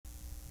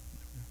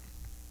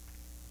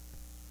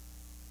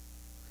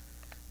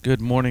Good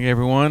morning,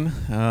 everyone.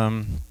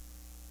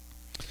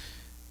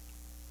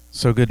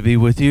 So good to be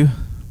with you.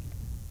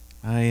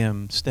 I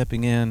am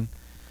stepping in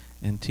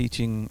and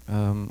teaching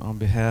on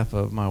behalf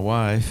of my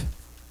wife.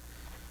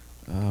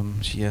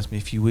 She asked me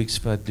a few weeks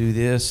if I'd do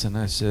this, and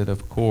I said,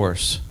 of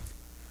course.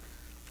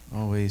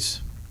 Always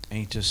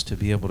anxious to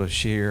be able to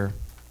share.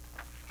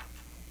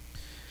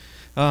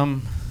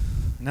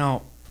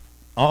 Now,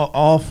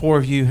 all four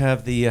of you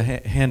have the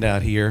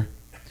handout here,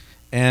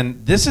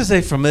 and this is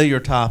a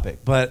familiar topic,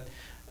 but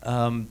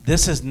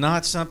this is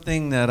not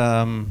something that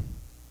I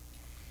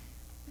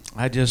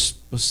just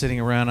was sitting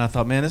around and I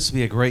thought, man, this would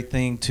be a great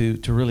thing to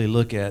really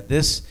look at.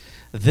 This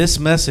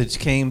message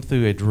came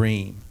through a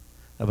dream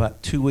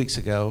about 2 weeks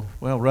ago.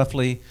 Well,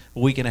 roughly a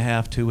week and a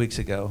half, 2 weeks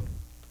ago.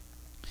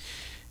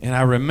 And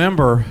I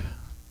remember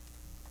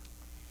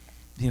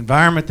the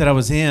environment that I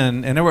was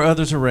in, and there were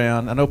others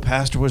around. I know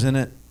Pastor was in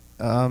it,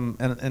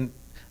 and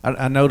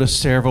I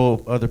noticed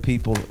several other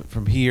people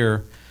from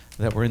here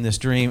that were in this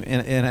dream,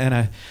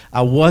 and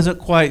I wasn't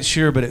quite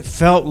sure, but it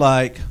felt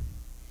like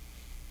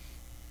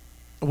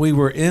we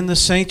were in the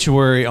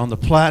sanctuary on the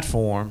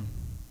platform,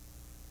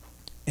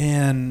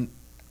 and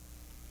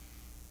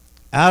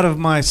out of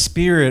my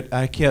spirit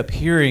I kept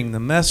hearing the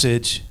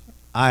message,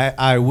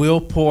 I will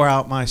pour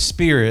out my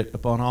spirit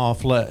upon all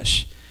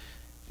flesh.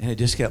 And it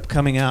just kept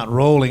coming out,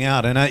 rolling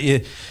out. And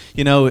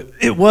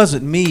it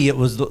wasn't me, it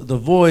was the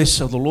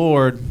voice of the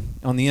Lord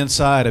on the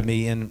inside of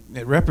me, and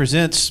it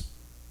represents,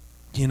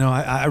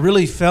 I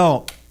really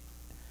felt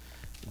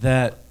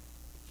that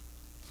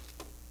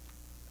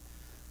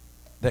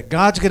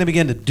God's going to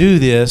begin to do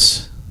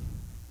this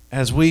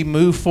as we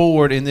move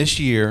forward in this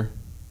year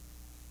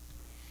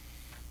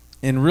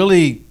in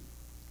really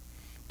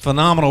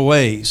phenomenal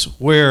ways,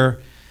 where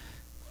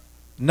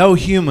no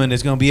human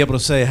is going to be able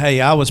to say, hey,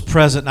 I was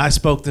present and I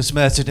spoke this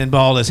message and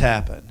all this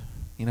happened.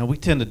 We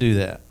tend to do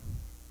that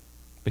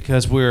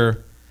because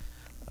we're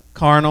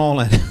carnal,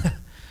 and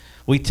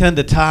we tend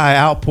to tie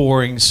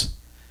outpourings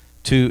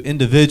to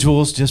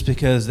individuals just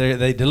because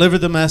they delivered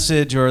the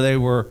message or they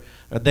were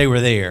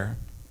there.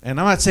 And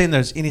I'm not saying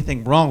there's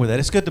anything wrong with that.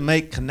 It's good to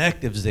make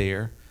connectives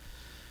there.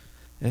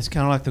 It's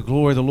kind of like the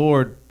glory of the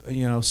Lord,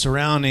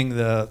 surrounding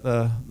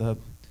the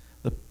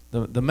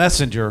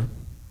messenger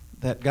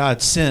that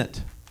God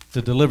sent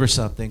to deliver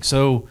something.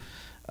 So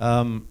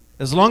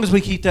as long as we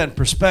keep that in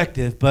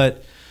perspective,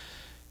 but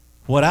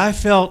what I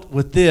felt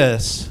with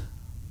this,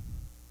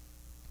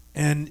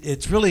 and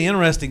it's really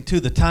interesting too,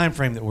 the time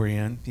frame that we're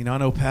in. I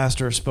know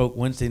Pastor spoke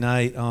Wednesday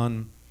night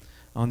on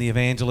the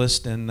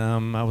evangelist, and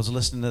I was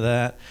listening to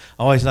that.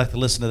 I always like to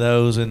listen to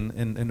those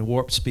in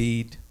warp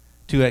speed,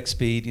 2x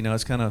speed.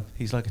 It's kind of,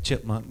 he's like a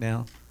chipmunk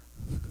now.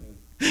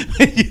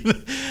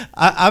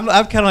 I'm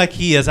kind of like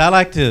he is. I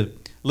like to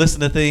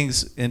listen to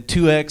things in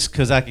 2x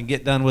because I can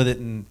get done with it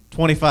in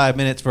 25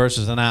 minutes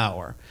versus an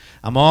hour.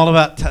 I'm all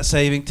about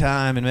saving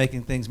time and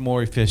making things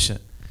more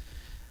efficient.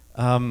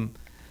 So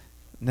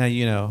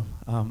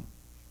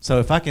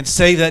if I can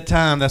save that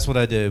time, that's what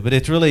I do. But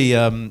it's really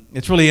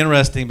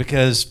interesting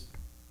because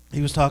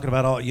he was talking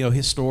about all,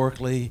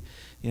 historically,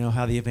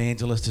 how the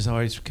evangelist is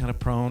always kind of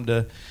prone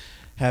to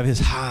have his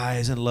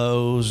highs and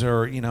lows,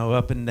 or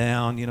up and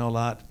down, a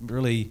lot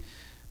really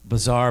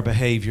bizarre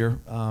behavior.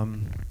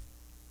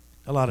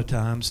 A lot of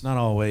times, not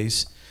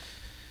always.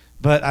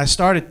 But I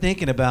started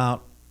thinking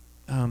about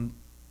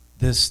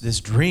this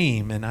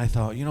dream, and I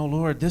thought,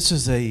 Lord, this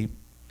is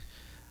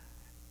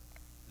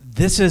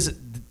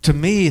to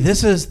me,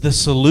 this is the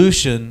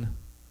solution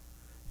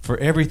for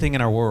everything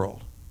in our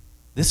world.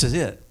 This is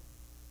it.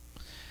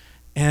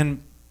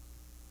 And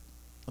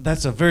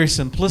that's a very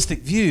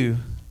simplistic view,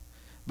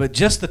 but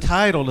just the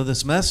title of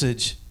this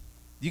message,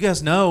 you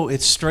guys know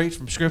it's straight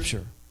from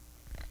Scripture,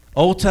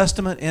 Old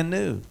Testament and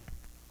New.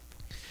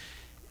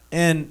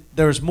 And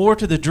there's more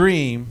to the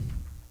dream,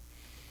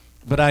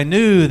 but I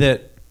knew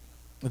that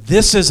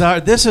this is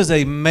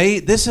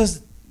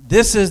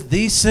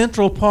the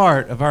central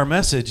part of our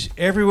message.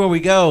 Everywhere we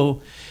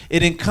go,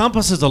 it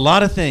encompasses a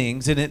lot of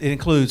things, and it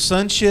includes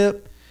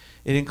sonship,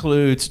 it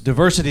includes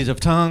diversities of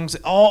tongues,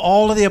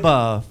 all of the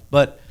above.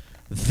 But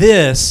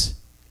this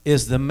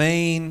is the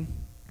main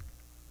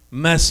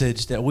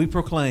message that we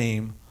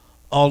proclaim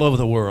all over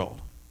the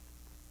world.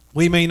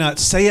 We may not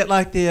say it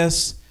like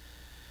this,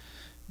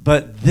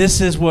 but this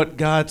is what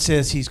God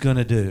says He's going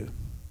to do.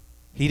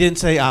 He didn't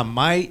say, I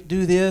might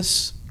do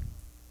this.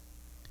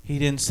 He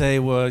didn't say,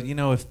 well,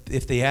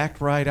 if they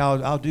act right,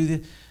 I'll do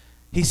this.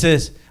 He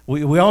says,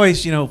 we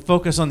always,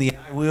 focus on the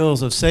I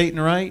wills of Satan,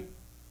 right?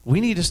 We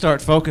need to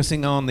start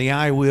focusing on the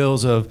I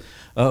wills of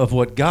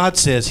what God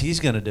says He's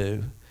going to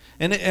do.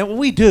 And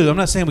we do. I'm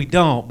not saying we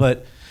don't,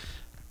 but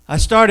I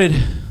started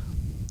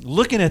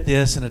looking at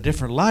this in a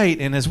different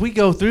light. And as we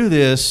go through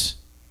this,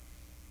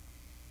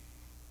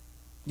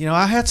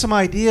 I had some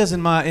ideas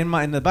in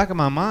the back of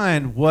my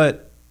mind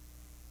what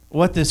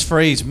this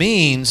phrase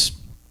means,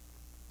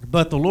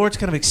 but the Lord's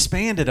kind of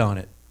expanded on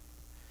it.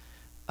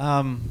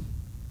 And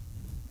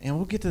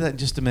we'll get to that in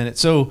just a minute.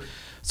 So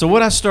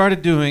what I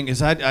started doing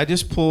is I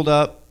just pulled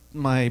up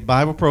my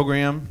Bible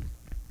program,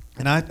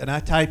 And I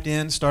typed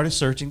in, started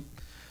searching,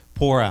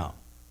 pour out.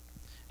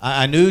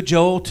 I knew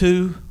Joel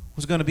 2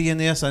 was going to be in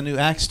this. I knew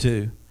Acts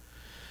 2.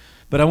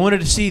 But I wanted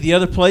to see the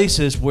other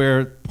places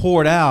where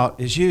poured out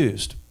is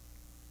used.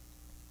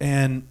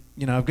 And,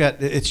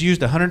 it's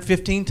used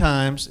 115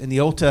 times in the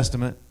Old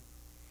Testament.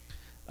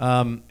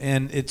 And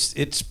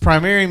its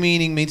primary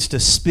meaning means to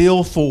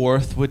spill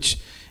forth, which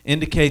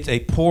indicates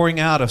a pouring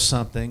out of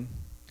something.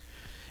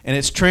 And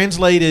it's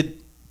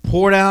translated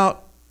poured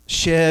out,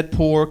 shed,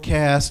 pour,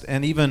 cast,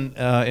 and even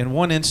in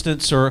one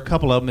instance or a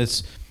couple of them,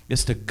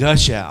 it's to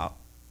gush out.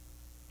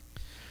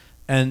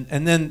 And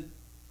then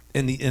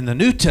in the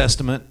New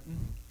Testament,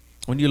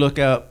 when you look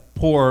up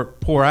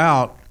pour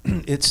out,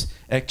 it's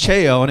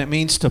ekcheo, and it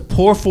means to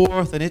pour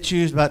forth, and it's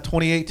used about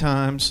 28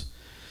 times.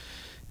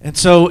 And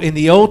so in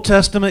the Old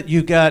Testament,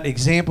 you've got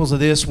examples of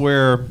this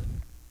where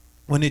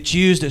when it's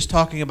used, it's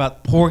talking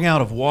about pouring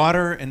out of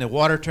water and the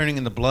water turning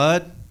into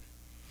blood.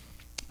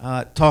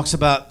 It talks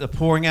about the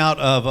pouring out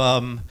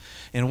of,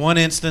 in one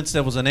instance,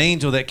 there was an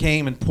angel that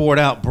came and poured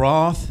out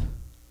broth.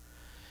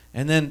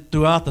 And then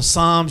throughout the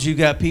Psalms, you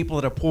got people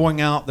that are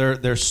pouring out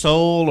their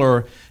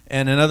soul,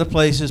 and in other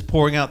places,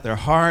 pouring out their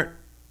heart.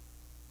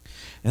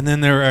 And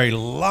then there are a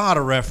lot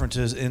of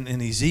references in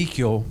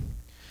Ezekiel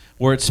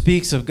where it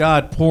speaks of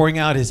God pouring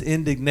out his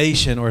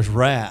indignation or his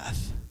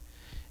wrath.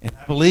 And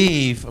I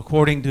believe,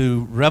 according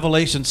to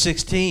Revelation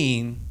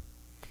 16,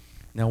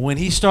 now when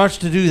he starts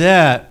to do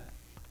that,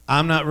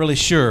 I'm not really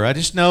sure. I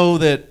just know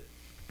that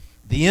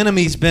the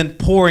enemy's been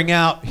pouring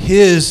out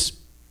his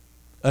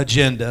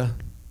agenda.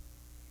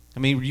 I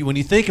mean, when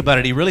you think about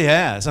it, he really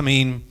has. I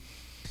mean,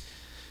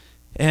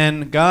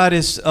 and God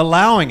is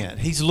allowing it.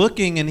 He's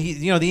looking, and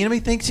the enemy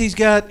thinks he's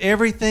got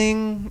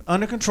everything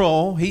under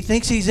control. He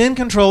thinks he's in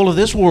control of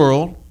this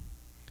world.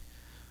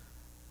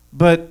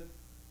 But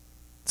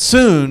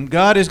soon,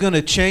 God is going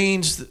to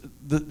change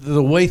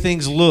the way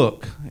things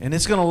look, and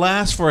it's going to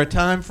last for a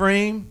time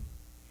frame.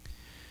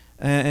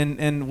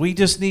 And we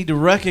just need to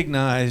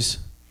recognize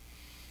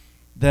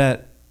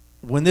that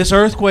when this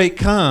earthquake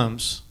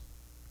comes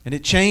and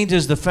it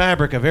changes the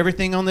fabric of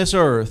everything on this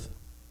earth,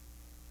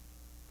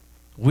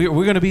 we're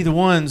going to be the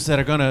ones that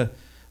are going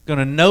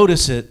to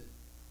notice it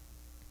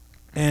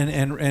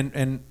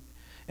and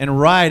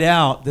ride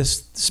out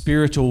this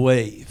spiritual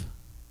wave,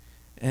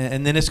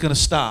 and then it's going to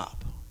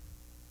stop.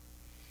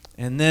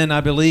 And then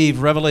I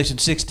believe Revelation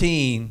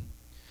 16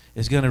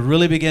 is going to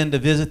really begin to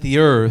visit the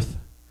earth,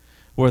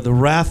 where the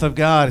wrath of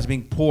God is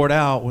being poured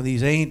out when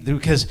these angels,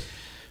 because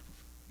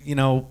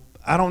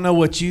I don't know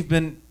what you've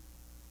been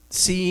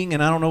seeing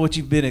and I don't know what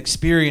you've been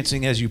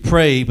experiencing as you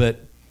pray,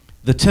 but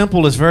the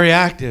temple is very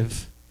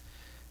active,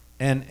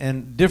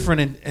 and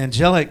different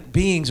angelic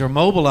beings are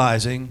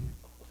mobilizing.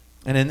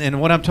 And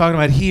what I'm talking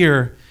about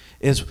here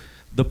is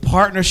the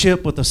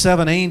partnership with the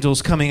 7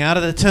 angels coming out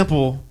of the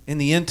temple in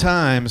the end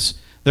times.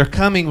 They're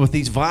coming with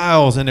these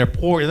vials, and they're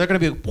going to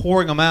be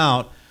pouring them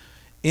out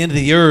into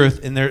the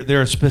earth, and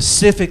there are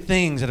specific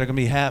things that are going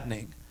to be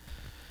happening.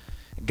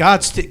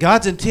 God's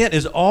intent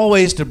is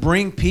always to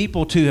bring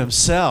people to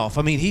himself.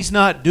 I mean, he's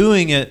not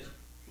doing it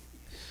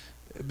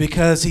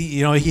because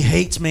he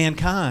hates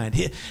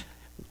mankind.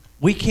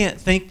 We can't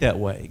think that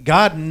way.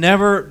 God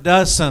never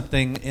does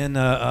something in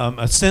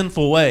a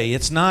sinful way.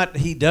 It's not,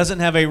 he doesn't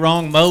have a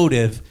wrong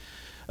motive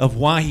of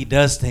why he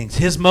does things.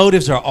 His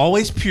motives are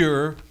always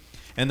pure,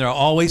 and they're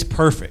always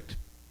perfect.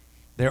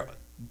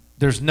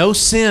 There's no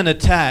sin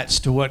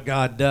attached to what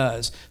God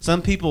does.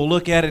 Some people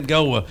look at it and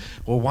go,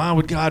 well, why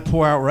would God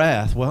pour out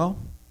wrath? Well,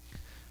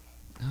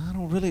 I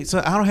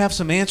don't have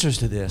some answers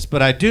to this,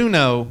 but I do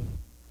know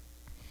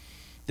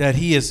that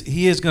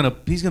he's going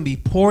to be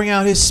pouring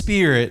out his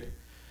Spirit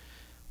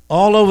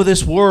all over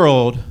this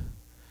world,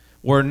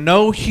 where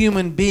no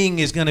human being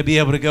is going to be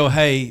able to go,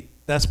 hey,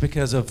 that's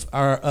because of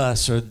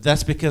us, or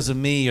that's because of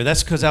me, or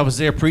that's because I was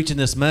there preaching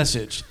this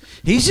message.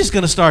 He's just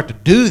going to start to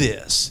do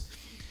this.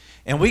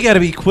 And we got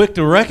to be quick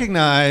to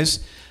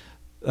recognize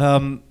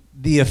the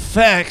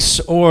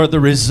effects or the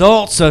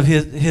results of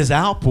his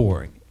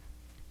outpouring.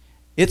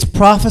 It's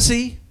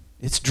prophecy,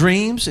 it's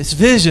dreams, it's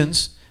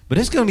visions, but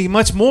it's going to be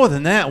much more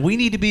than that. We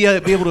need to be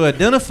able to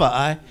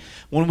identify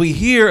when we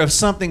hear of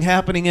something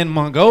happening in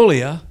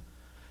Mongolia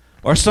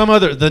or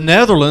the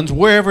Netherlands,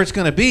 wherever it's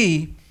going to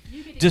be.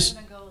 You could just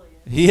go to Mongolia.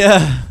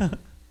 Yeah.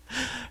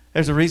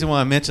 There's a reason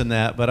why I mentioned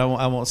that, but I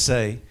won't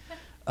say.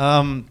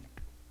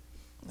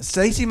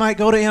 Stacy might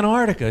go to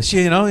Antarctica.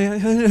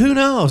 Who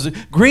knows?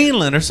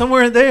 Greenland or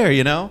somewhere in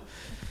there,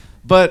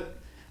 But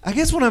I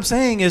guess what I'm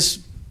saying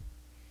is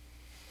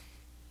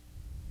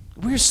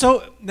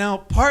now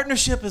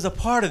partnership is a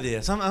part of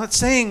this. I'm not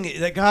saying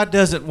that God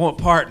doesn't want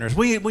partners.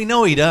 We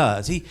know he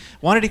does.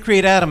 Why did he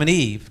create Adam and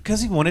Eve?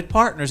 Because he wanted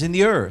partners in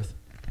the earth.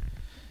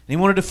 And he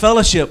wanted to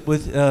fellowship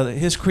with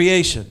his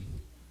creation.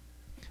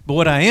 But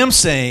what I am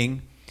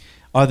saying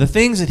are the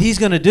things that he's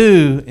going to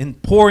do in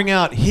pouring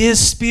out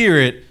his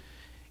Spirit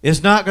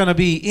is not going to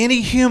be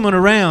any human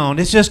around.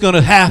 It's just going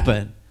to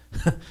happen.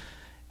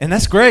 And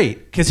that's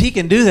great, because he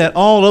can do that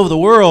all over the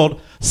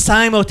world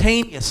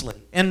simultaneously,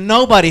 and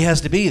nobody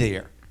has to be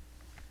there.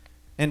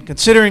 And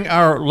considering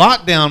our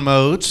lockdown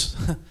modes,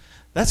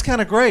 that's kind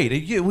of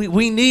great.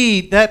 We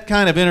need that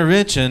kind of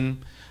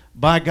intervention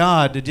by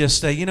God to just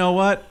say, you know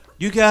what?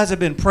 You guys have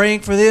been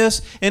praying for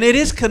this, and it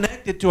is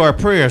connected to our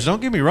prayers.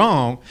 Don't get me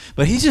wrong,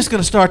 but he's just going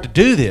to start to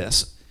do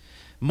this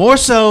more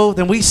so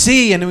than we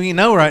see and we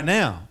know right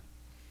now.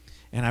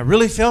 And I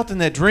really felt in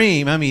that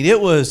dream,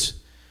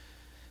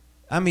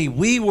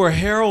 we were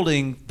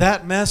heralding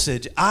that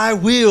message, I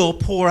will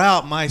pour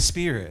out my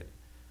Spirit.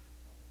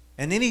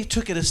 And then he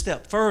took it a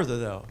step further,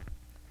 though.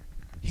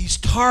 He's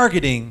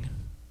targeting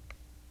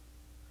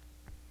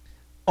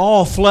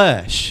all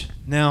flesh.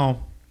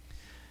 Now,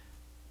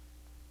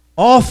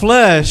 all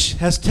flesh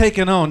has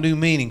taken on new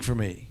meaning for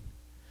me.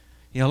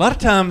 A lot of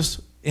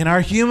times in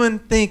our human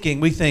thinking,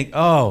 we think,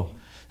 oh,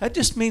 that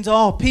just means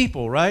all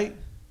people, right?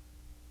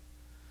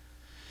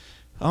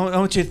 I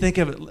want you to think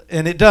of it,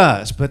 and it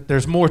does, but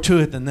there's more to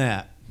it than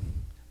that.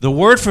 The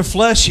word for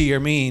flesh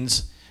here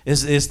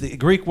is the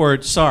Greek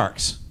word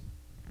sarx.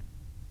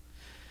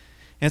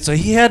 And so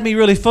he had me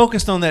really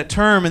focused on that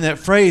term and that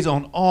phrase,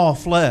 on all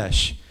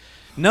flesh.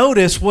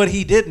 Notice what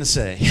he didn't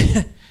say.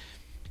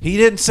 He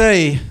didn't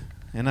say,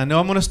 and I know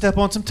I'm going to step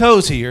on some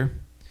toes here,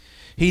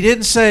 he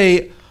didn't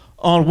say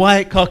on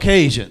white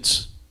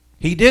Caucasians.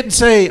 He didn't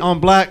say on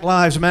Black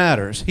Lives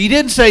Matters. He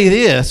didn't say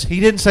this. He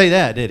didn't say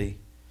that, did he?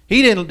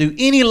 He didn't do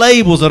any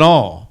labels at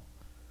all.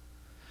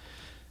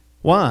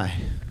 Why?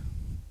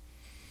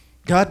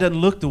 God doesn't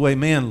look the way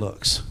man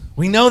looks.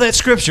 We know that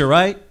scripture,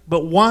 right?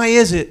 But why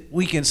is it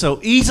we can so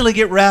easily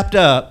get wrapped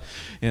up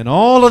in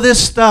all of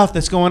this stuff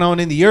that's going on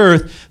in the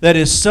earth that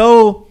is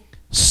so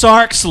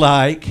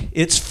sarx-like,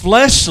 it's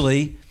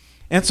fleshly,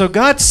 and so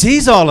God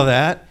sees all of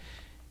that,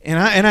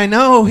 and I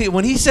know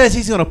when he says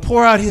he's going to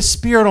pour out his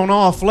Spirit on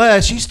all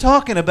flesh, he's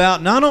talking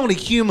about not only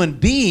human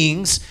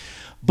beings,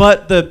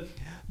 but the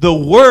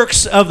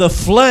works of the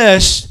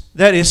flesh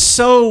that is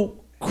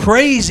so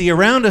crazy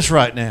around us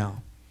right now.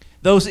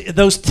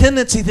 Those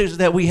tendencies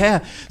that we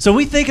have. So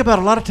we think about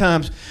a lot of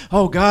times,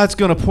 oh, God's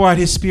going to pour out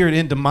his Spirit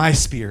into my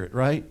spirit,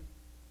 right?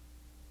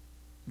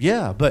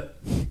 Yeah, but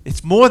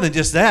it's more than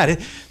just that.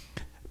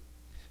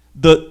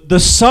 The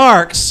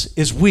sarx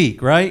is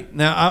weak, right?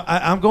 Now,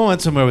 I'm going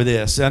somewhere with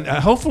this, and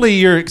hopefully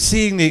you're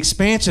seeing the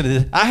expansion of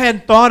this. I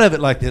hadn't thought of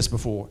it like this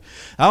before.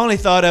 I only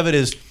thought of it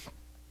as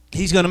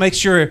he's going to make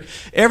sure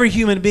every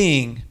human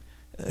being,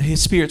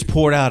 his Spirit's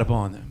poured out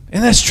upon them.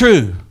 And that's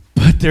true.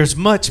 But there's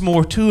much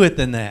more to it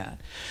than that.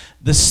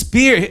 The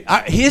Spirit,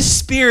 his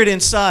Spirit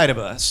inside of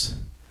us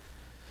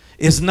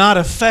is not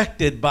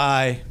affected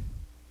by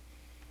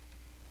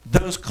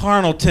those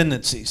carnal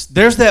tendencies.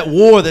 There's that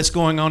war that's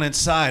going on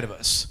inside of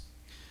us.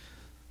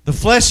 The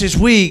flesh is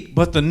weak,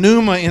 but the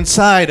pneuma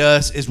inside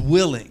us is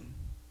willing.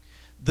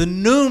 The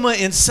pneuma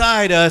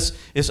inside us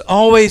is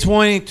always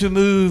wanting to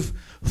move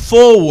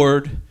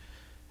forward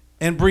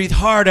and breathe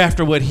hard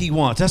after what he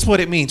wants. That's what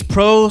it means.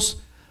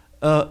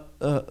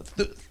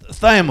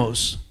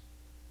 Thymos,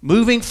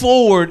 moving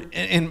forward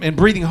and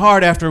breathing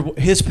hard after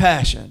his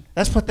passion.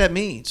 That's what that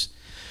means.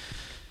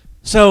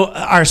 So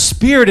our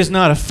spirit is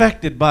not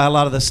affected by a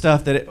lot of the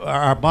stuff that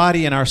our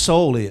body and our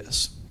soul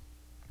is.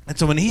 And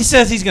so when he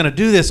says he's going to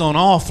do this on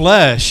all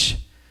flesh,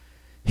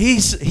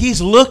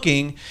 he's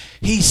looking,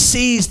 he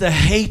sees the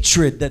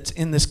hatred that's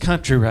in this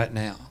country right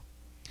now.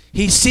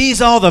 He sees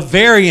all the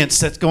variance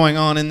that's going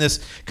on in this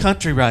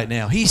country right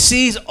now. He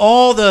sees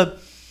all the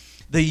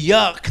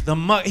yuck, the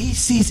muck. He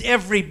sees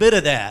every bit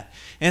of that.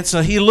 And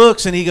so he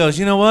looks and he goes,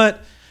 you know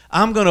what?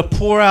 I'm going to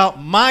pour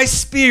out my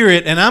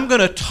Spirit and I'm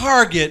going to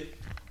target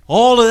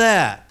all of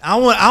that. I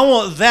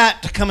want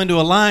that to come into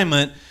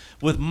alignment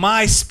with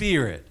my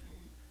Spirit.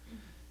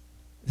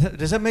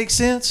 Does that make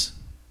sense?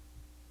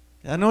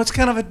 I know it's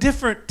kind of a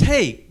different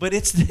take, but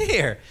it's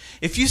there.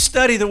 If you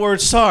study the word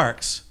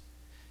sarx,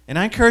 and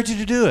I encourage you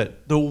to do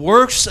it, the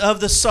works of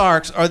the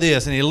sarx are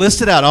this, and he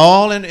listed out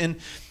all in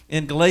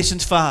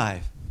Galatians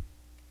 5.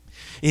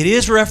 It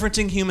is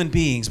referencing human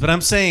beings, but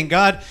I'm saying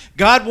God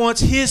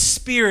wants his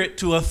Spirit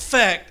to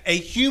affect a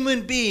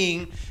human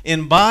being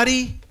in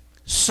body,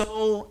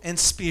 soul, and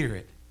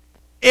spirit.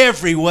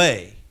 Every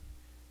way.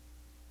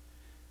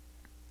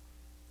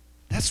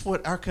 That's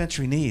what our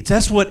country needs.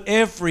 That's what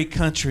every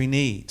country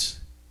needs.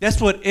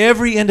 That's what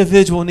every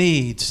individual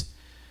needs.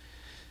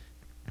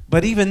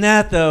 But even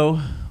that,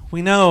 though,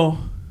 we know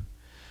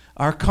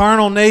our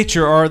carnal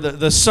nature, or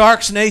the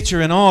sarx nature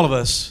in all of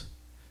us,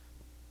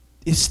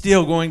 is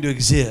still going to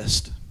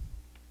exist.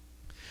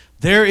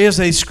 There is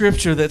a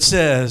scripture that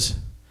says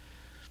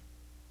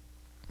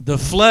the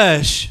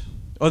flesh,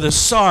 or the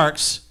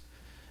sarx,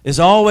 is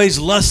always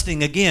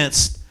lusting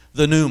against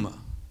the pneuma,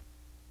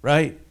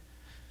 right?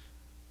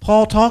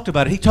 Paul talked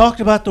about it. He talked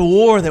about the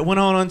war that went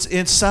on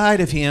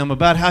inside of him,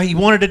 about how he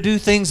wanted to do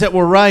things that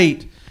were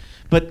right,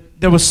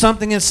 but there was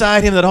something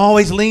inside him that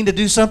always leaned to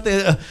do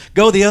something,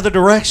 go the other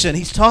direction.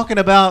 He's talking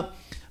about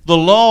the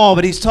law,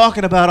 but he's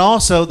talking about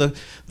also the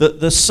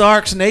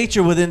sarx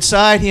nature within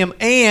inside him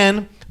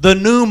and the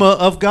pneuma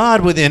of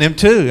God within him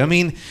too. I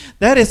mean,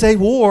 that is a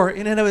war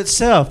in and of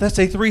itself. That's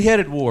a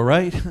three-headed war,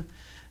 right?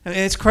 I mean,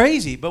 it's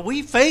crazy, but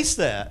we face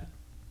that.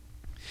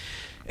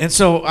 And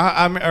so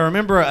I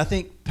remember, I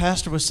think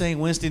Pastor was saying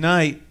Wednesday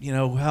night,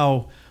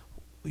 how,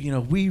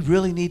 we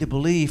really need to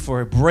believe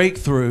for a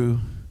breakthrough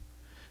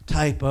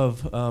type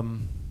of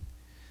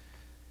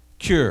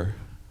cure,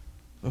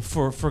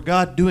 for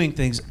God doing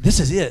things. This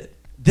is it.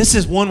 This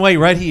is one way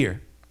right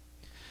here.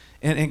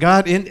 And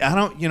God,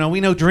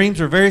 we know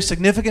dreams are very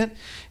significant,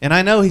 and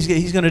I know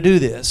He's going to do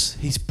this.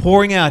 He's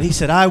pouring out. He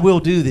said, I will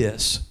do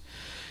this.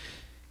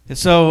 And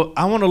so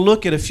I want to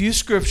look at a few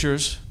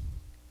scriptures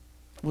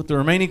with the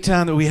remaining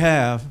time that we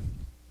have,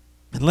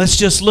 and let's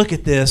just look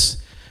at this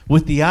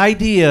with the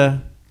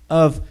idea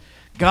of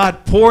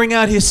God pouring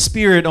out His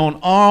Spirit on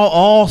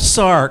all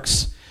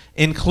sarks.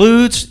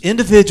 Includes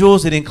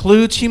individuals, it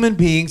includes human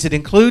beings, it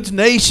includes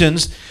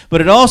nations,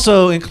 but it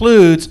also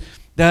includes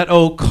that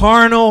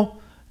carnal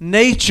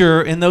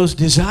nature and those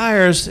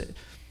desires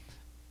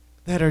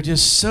that are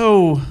just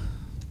so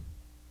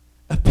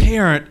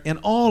apparent in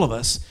all of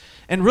us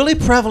and really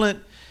prevalent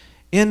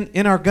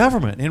in our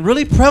government and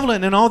really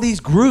prevalent in all these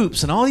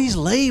groups and all these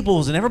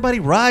labels and everybody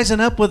rising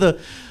up with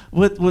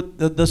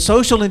the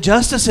social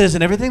injustices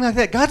and everything like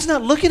that. God's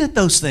not looking at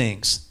those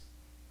things.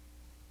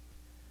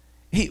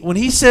 When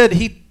He said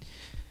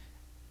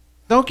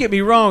don't get me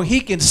wrong, He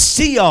can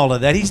see all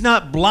of that. He's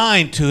not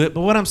blind to it,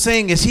 but what I'm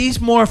saying is He's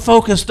more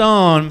focused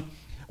on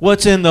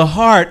what's in the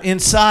heart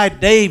inside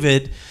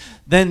David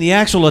than the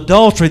actual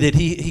adultery that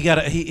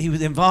he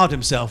was involved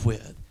himself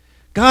with.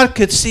 God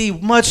could see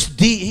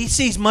He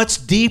sees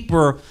much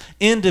deeper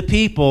into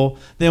people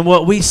than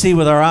what we see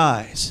with our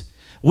eyes.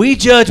 We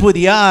judge with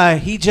the eye,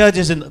 He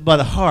judges by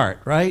the heart,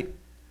 right?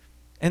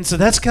 And so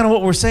that's kind of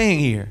what we're saying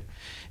here.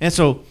 And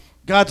so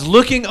God's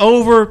looking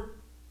over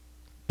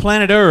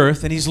planet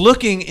Earth, and He's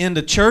looking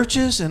into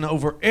churches and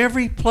over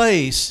every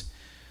place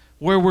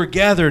where we're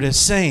gathered as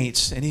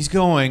saints, and He's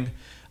going,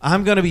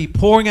 I'm going to be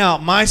pouring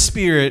out my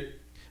Spirit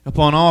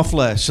upon all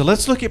flesh. So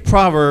let's look at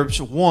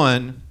Proverbs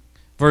 1,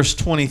 verse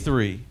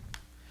 23.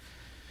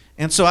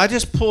 And so I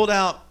just pulled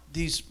out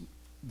these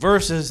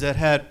verses that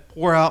had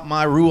pour out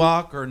my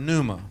ruach or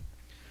pneuma.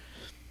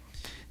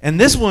 And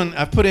this one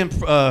I put in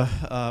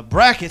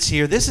brackets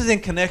here. This is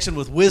in connection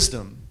with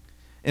wisdom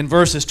in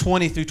verses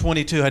 20 through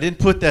 22. I didn't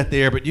put that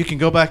there, but you can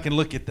go back and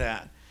look at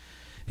that.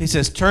 He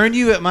says, turn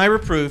you at my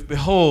reproof.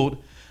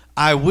 Behold,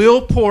 I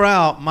will pour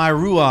out my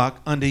ruach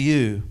unto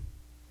you.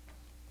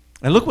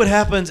 And look what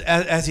happens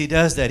as he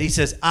does that. He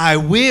says, I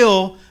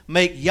will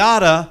make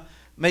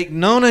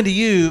known unto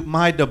you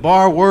my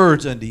debar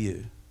words unto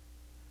you.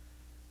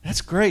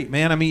 That's great,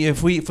 man. I mean,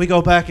 if we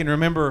go back and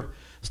remember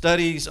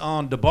studies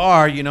on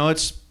debar,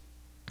 it's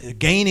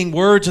gaining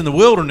words in the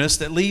wilderness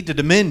that lead to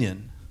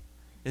dominion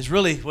is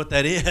really what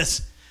that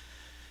is.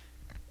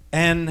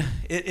 And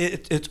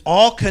it's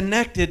all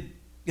connected.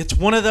 It's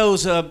one of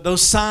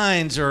those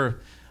signs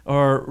or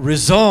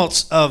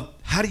results of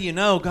how do you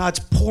know God's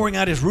pouring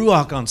out His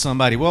ruach on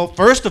somebody? Well,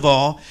 first of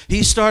all,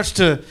 He starts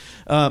to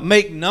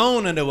make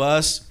known unto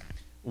us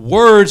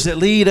words that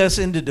lead us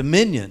into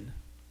dominion.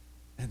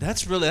 And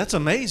that's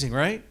amazing,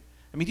 right?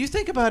 I mean, do you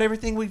think about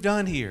everything we've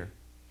done here?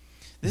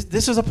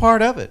 This is a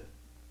part of it.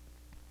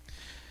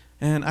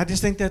 And I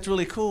just think that's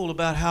really cool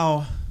about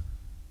how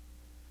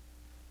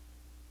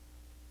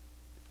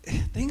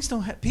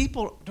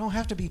people don't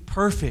have to be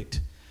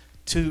perfect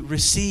to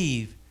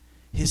receive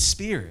His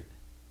Spirit.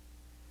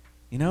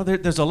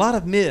 There's a lot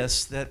of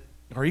myths that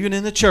are even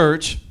in the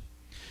church,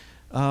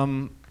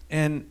 and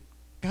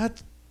God,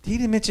 He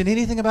didn't mention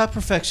anything about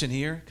perfection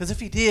here, because if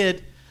He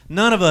did,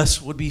 none of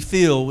us would be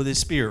filled with His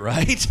Spirit,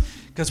 right?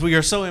 Because we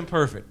are so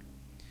imperfect.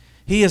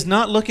 He is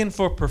not looking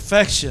for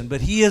perfection,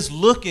 but He is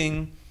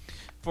looking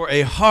for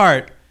a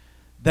heart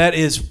that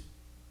is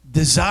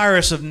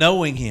desirous of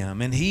knowing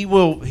Him, and He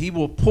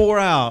will pour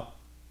out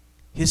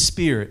His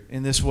Spirit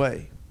in this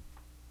way.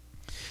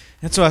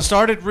 And so I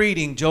started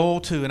reading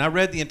Joel 2, and I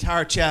read the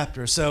entire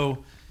chapter.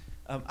 So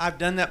I've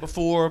done that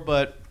before,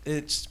 but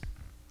it's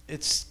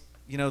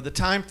the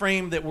time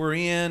frame that we're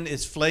in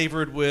is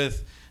flavored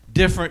with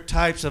different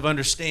types of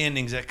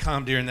understandings that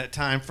come during that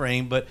time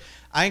frame. But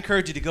I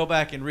encourage you to go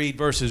back and read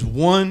verses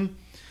 1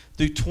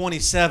 through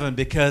 27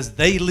 because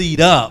they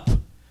lead up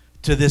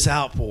to this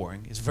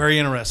outpouring. It's very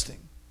interesting,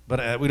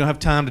 but we don't have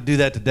time to do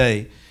that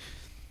today.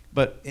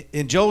 But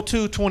in Joel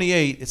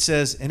 2:28, it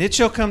says, and it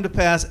shall come to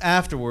pass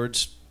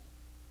afterwards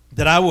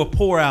that I will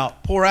pour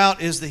out. Pour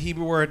out is the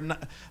Hebrew word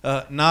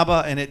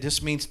naba, and it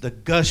just means to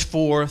gush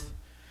forth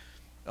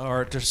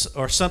or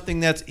something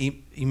that's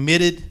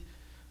emitted.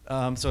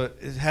 So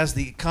it has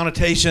the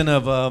connotation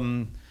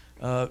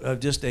of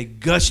just a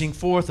gushing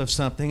forth of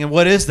something. And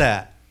what is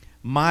that?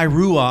 My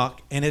ruach,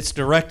 and it's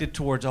directed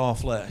towards all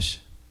flesh.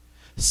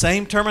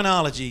 Same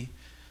terminology.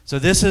 So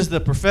this is the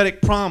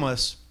prophetic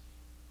promise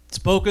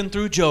spoken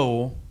through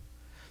Joel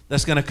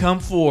that's going to come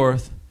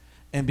forth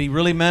and be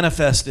really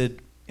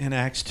manifested in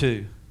Acts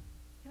 2.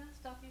 Can I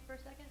stop you for a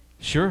second?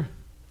 Sure.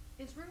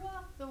 Is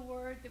ruach the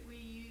word that we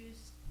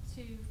use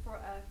for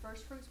a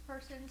first fruits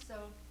person? So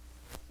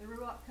the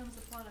ruach comes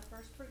upon a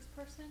first fruits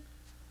person?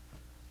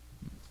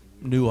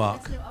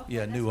 Nuach. Okay,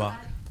 Yeah, nuach.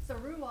 So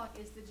ruach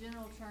is the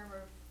general term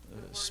of The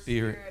word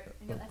spirit.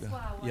 You know, of that's God. why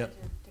I wanted Yep.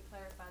 to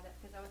clarify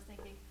that, because I was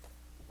thinking,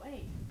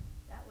 wait,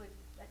 that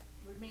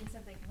would mean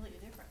something completely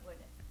different,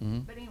 wouldn't it?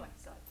 Mhm. But anyway,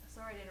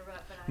 sorry to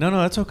interrupt, but No,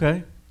 that's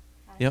okay.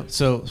 I Yep. did-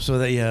 So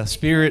the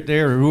spirit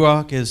there,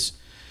 ruach, is.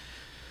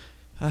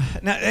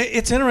 Now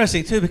it's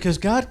interesting too, because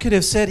God could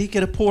have said He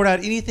could have poured out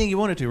anything He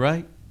wanted to,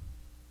 right?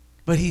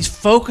 But He's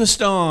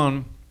focused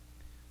on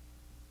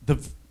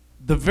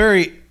the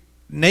very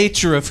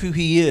nature of who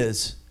He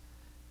is,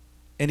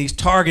 and He's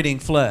targeting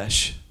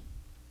flesh.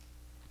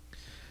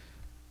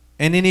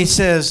 And then He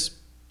says,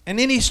 and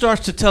then He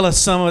starts to tell us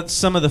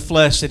some of the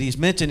flesh that He's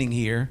mentioning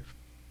here.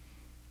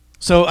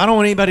 So I don't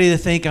want anybody to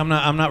think I'm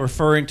not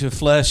referring to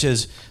flesh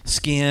as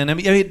skin. I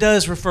mean, it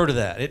does refer to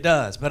that. It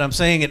does. But I'm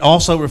saying it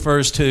also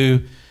refers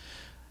to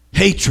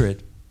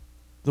hatred,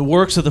 the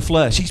works of the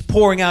flesh. He's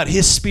pouring out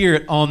His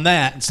Spirit on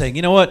that and saying,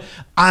 you know what?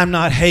 I'm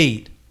not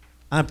hate.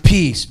 I'm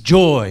peace,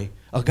 joy,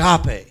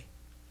 agape.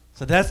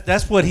 So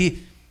that's what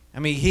he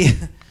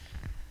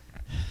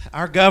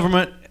our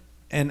government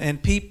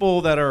and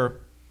people that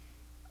are,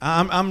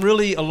 I'm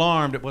really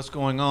alarmed at what's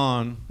going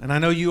on, and I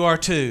know you are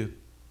too.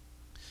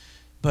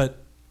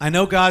 But I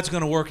know God's going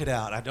to work it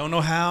out. I don't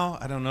know how.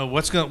 I don't know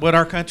what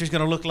our country's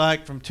going to look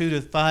like from 2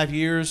 to 5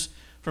 years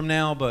from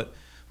now. But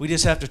we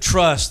just have to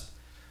trust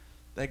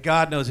that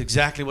God knows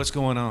exactly what's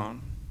going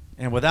on.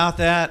 And without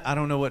that, I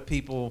don't know what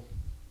people.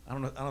 I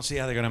don't see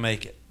how they're going to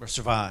make it or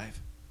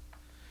survive.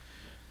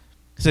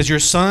 It says your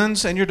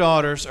sons and your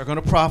daughters are going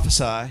to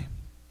prophesy.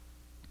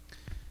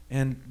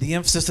 And the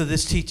emphasis of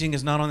this teaching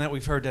is not on that.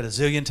 We've heard that a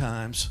zillion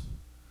times.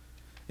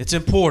 It's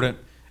important.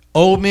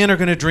 Old men are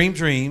going to dream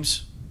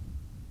dreams.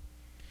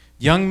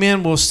 Young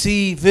men will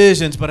see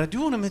visions, but I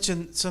do want to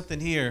mention something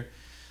here.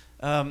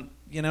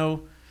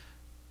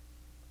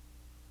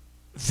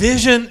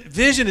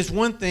 Vision is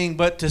one thing,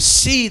 but to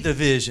see the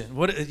vision,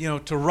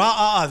 to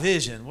ra'ah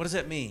vision, what does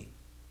that mean?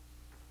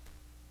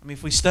 I mean,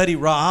 if we study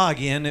ra'ah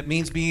again, it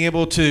means being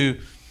able to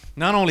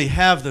not only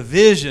have the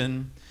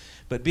vision,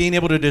 but being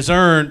able to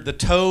discern the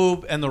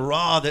tob and the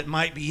ra that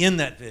might be in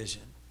that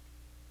vision.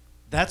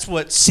 That's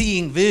what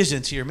seeing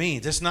visions here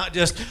means. It's not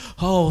just,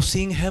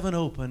 seeing heaven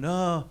open.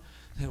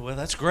 Well,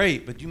 that's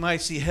great, but you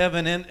might see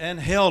heaven and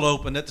hell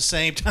open at the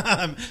same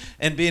time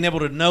and being able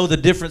to know the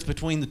difference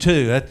between the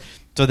two.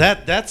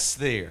 That's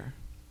there.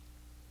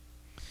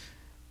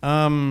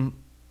 So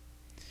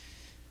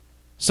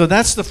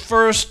that's the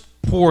first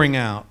pouring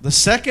out. The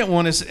second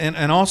one is,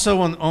 and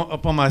also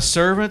upon my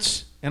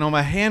servants and on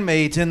my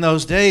handmaids in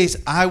those days,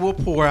 I will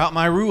pour out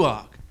my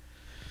ruach.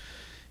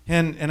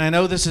 And I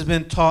know this has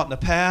been taught in the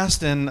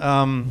past,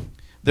 and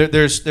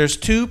there's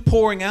two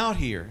pouring out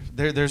here.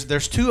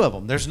 There's two of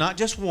them. There's not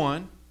just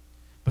one,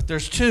 but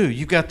there's two.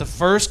 You've got the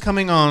first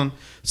coming on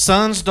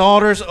sons,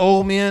 daughters,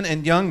 old men,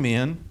 and young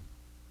men.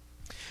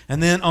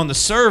 And then on the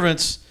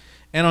servants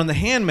and on the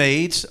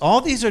handmaids,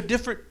 all these are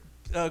different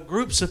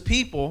groups of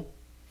people.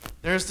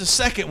 There's the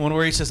second one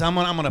where he says, I'm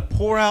going to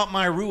pour out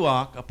my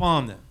ruach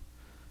upon them.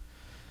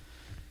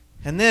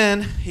 And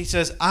then he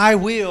says, I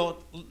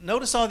will,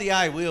 notice all the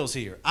I wills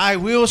here. I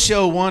will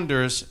show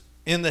wonders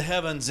in the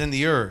heavens and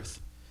the earth.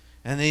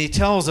 And then he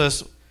tells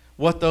us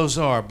what those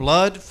are.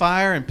 Blood,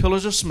 fire, and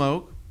pillars of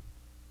smoke.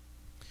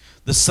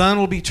 The sun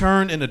will be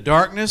turned into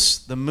darkness,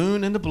 the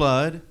moon into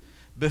blood,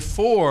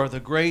 before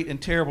the great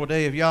and terrible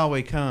day of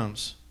Yahweh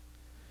comes.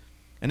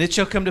 And it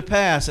shall come to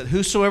pass that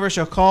whosoever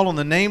shall call on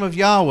the name of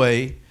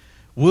Yahweh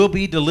will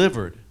be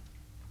delivered.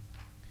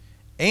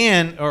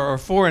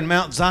 For in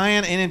Mount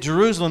Zion and in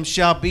Jerusalem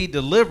shall be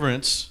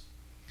deliverance,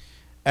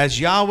 as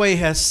Yahweh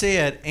has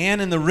said,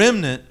 and in the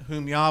remnant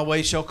whom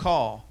Yahweh shall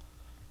call.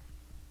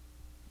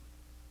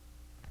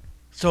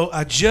 So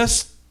what do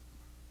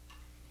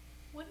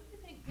you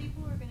think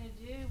people are going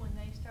to do when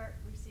they start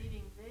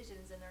receiving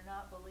visions and they're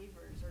not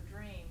believers or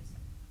dreams?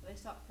 They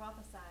start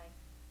prophesying.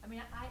 I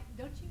mean,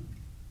 don't you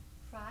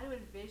try to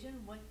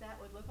envision what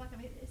that would look like? I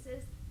mean, it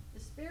says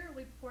the Spirit will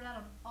be poured out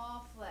on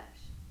all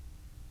flesh.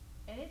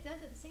 And it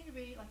doesn't seem to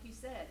be, like you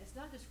said, it's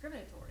not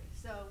discriminatory.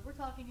 So we're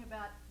talking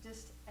about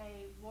just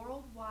a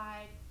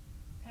worldwide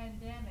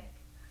pandemic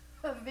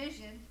of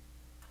vision.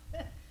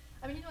 I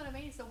mean, you know what I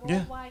mean? It's a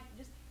worldwide,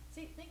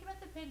 think about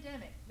the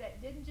pandemic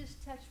that didn't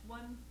just touch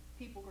one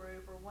people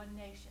group or one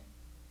nation.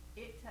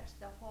 It touched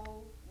the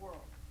whole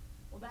world.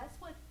 Well, that's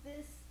what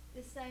this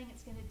is saying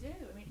it's going to do.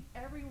 I mean,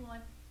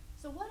 everyone.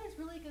 So what's it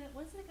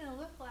going to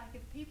look like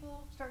if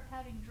people start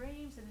having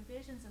dreams and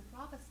visions and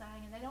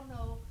prophesying and they don't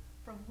know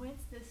from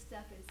whence this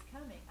stuff is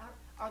coming?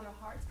 Are their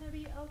hearts going to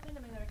be open?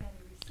 I mean, they're going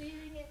to be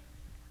receiving it.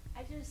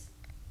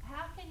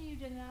 How can you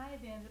deny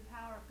them the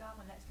power of God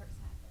when that starts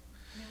happening?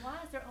 I mean, why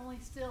is there only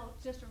still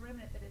just a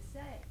remnant that is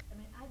saved? I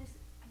mean, I just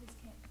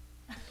can't.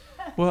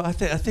 Well, I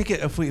think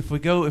if we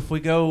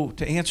go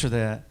to answer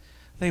that,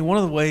 I think one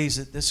of the ways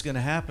that this is going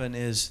to happen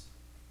is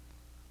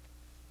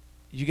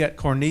you got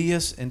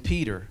Cornelius and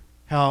Peter,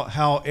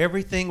 how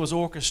everything was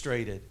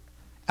orchestrated.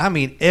 I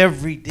mean,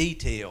 every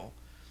detail.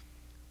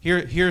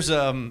 Here's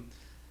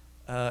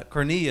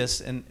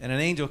Cornelius, and an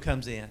angel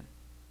comes in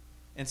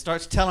and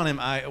starts telling him,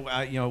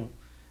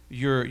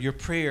 your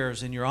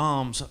prayers and your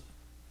alms,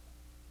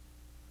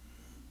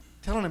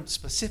 telling him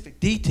specific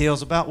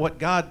details about what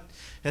God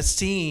has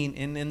seen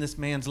in this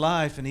man's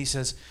life. And he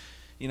says,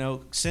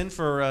 send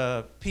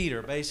for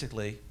Peter,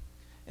 basically.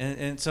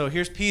 And so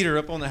here's Peter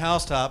up on the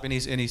housetop, and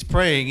he's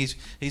praying.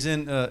 He's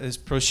in his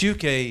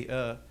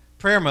prosciutto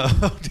prayer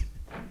mode.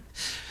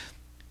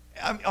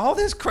 I mean, all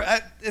this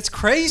it's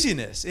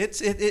craziness.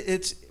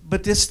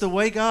 But it's the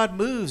way God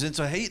moves, and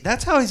so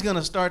that's how He's going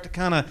to start to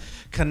kind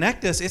of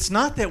connect us. It's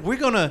not that we're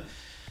going to.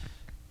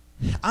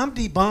 I'm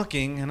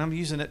debunking, and I'm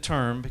using that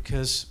term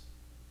because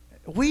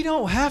we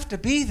don't have to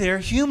be there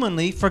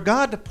humanly for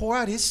God to pour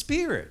out His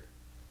Spirit.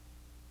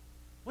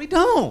 We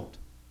don't.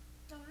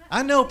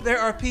 I know there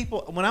are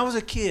people. When I was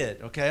a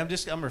kid, okay,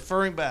 I'm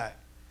referring back.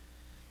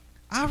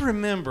 I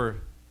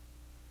remember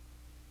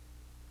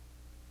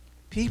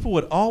people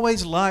would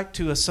always like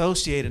to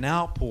associate an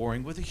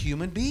outpouring with a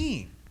human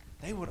being.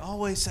 They would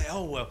always say,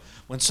 "Oh well,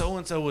 when so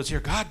and so was here,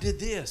 God did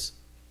this."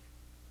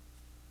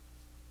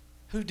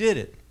 Who did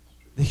it?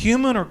 The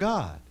human or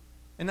God?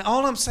 And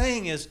all I'm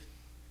saying is,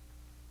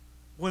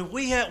 when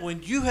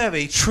you have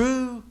a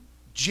true,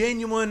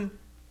 genuine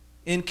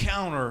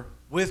encounter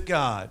with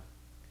God,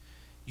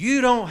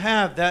 you don't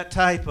have that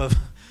type of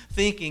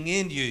thinking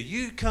in you.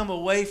 You come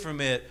away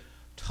from it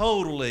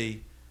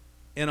totally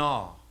in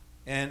awe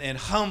and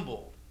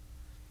humbled.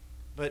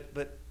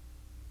 But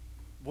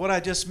what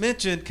I just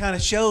mentioned kind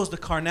of shows the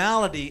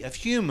carnality of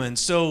humans.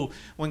 So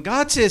when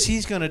God says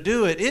He's going to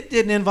do it, it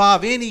didn't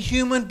involve any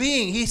human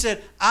being. He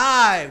said,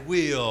 I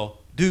will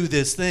do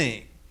this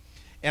thing.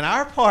 And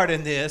our part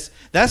in this,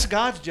 that's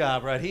God's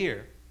job right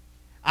here.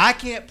 I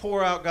can't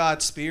pour out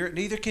God's Spirit,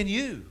 neither can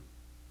you.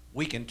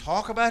 We can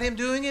talk about Him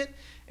doing it,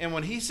 and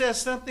when He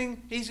says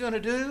something He's going to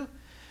do,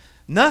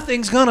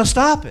 nothing's going to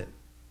stop it.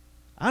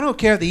 I don't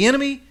care. The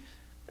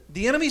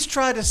enemy's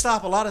tried to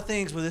stop a lot of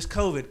things with this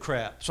COVID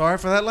crap. Sorry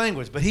for that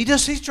language, but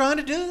he's trying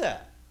to do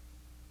that.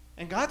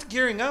 And God's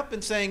gearing up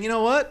and saying, you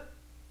know what?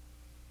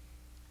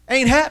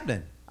 Ain't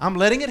happening. I'm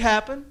letting it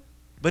happen,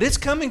 but it's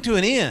coming to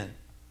an end.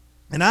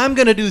 And I'm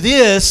going to do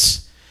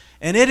this,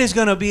 and it is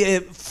going to be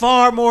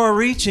far more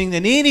reaching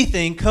than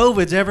anything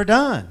COVID's ever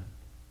done.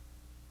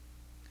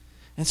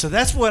 And so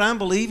that's what I'm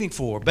believing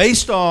for,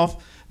 based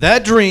off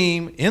that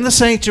dream in the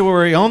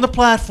sanctuary, on the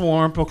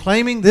platform,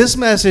 proclaiming this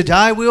message,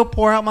 I will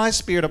pour out my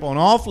Spirit upon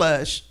all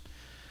flesh.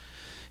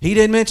 He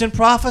didn't mention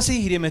prophecy.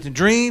 He didn't mention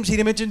dreams. He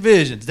didn't mention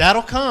visions.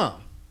 That'll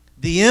come.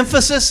 The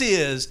emphasis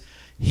is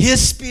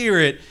His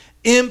Spirit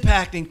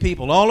impacting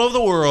people all over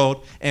the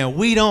world, and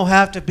we don't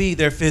have to be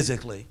there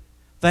physically.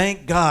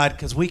 Thank God,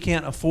 because we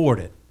can't afford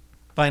it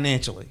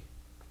financially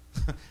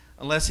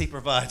unless He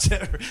provides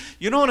it.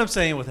 You know what I'm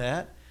saying with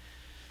that?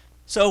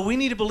 So we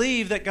need to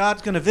believe that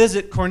God's going to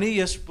visit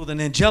Cornelius with an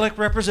angelic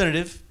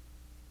representative.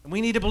 And we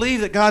need to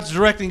believe that God's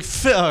directing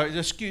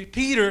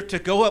Peter to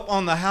go up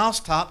on the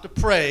housetop to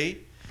pray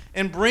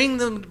and bring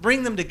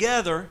them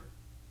together.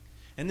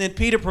 And then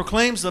Peter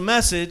proclaims the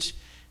message,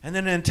 and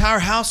then an entire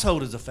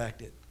household is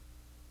affected.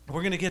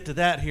 We're going to get to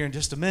that here in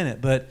just a minute.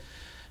 But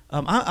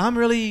I'm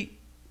really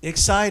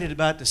excited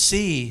about to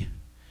see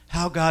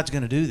how God's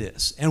going to do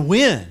this and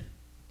when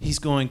He's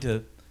going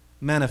to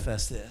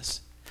manifest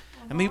this.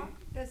 I mean,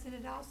 doesn't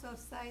it also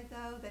say,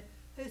 though, that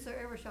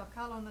whosoever shall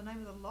call on the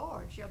name of the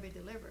Lord shall be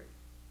delivered?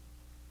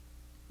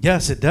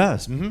 Yes, it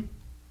does. Mm-hmm.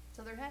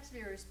 So there has to be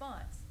a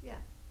response. Yeah.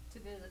 To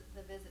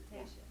the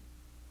visitation.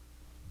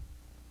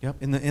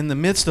 Yep. In the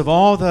midst of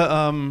all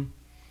the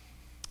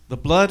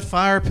blood,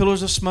 fire,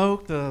 pillars of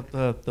smoke,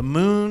 the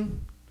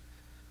moon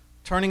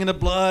turning into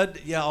blood,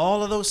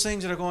 all of those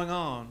things that are going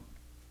on.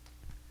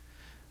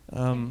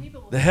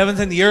 The heavens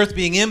and the earth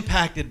being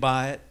impacted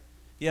by it.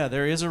 Yeah,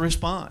 there is a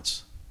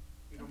response.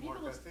 Mark,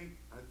 I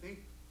think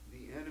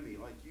the enemy,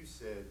 like you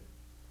said,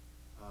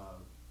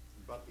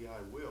 about the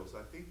I wills,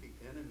 I think the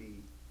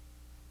enemy,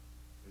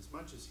 as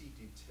much as he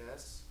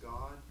detests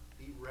God,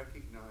 he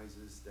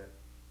recognizes that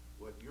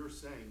what you're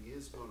saying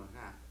is going to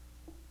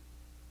happen.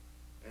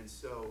 And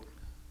so,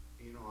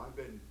 I've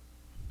been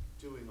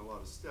doing a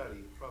lot of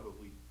study,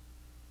 probably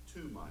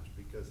too much,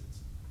 because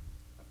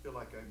I feel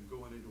like I'm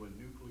going into a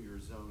nuclear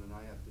zone and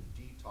I have to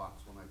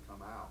detox when I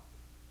come out.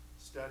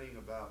 Studying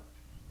about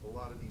a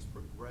lot of these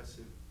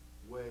progressive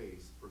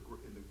ways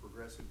in the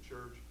progressive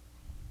church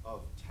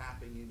of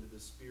tapping into the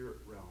spirit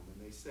realm,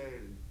 and they say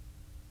it, and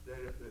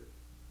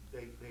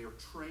they are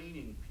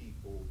training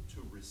people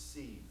to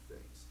receive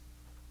things,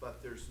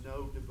 but there's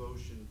no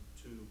devotion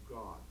to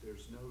God,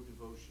 there's no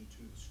devotion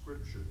to the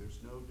Scripture, there's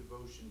no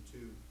devotion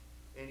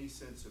to any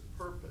sense of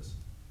purpose,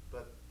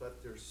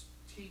 but there's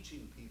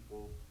teaching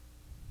people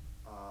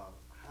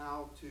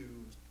how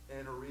to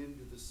enter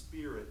into the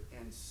Spirit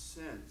and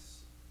sense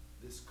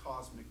this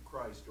cosmic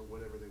Christ, or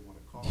whatever they want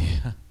to call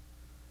it.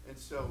 And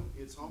so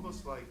it's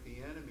almost like the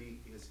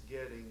enemy is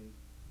getting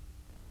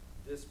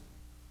this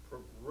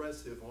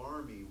progressive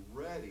army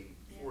ready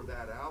for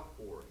that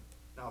outpouring.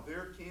 Now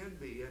there can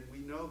be, and we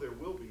know there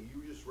will be,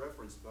 you just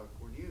referenced about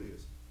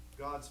Cornelius,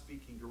 God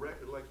speaking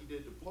directly like He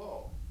did to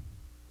Paul.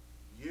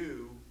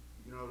 You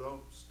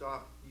don't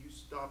stop, you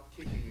stop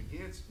kicking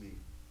against me.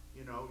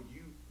 You know,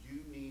 you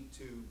need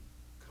to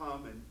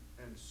come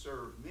and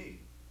serve me.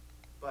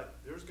 But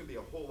there's going to be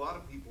a whole lot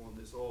of people in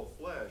this all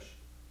flesh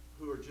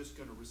who are just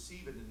going to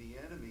receive it, and the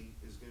enemy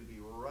is going to be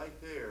right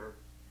there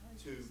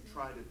to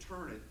try to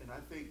turn it. And I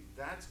think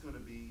that's going to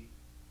be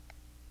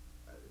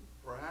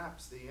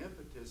perhaps the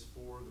impetus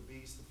for the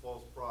beast, the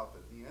false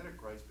prophet, and the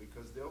Antichrist,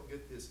 because they'll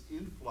get this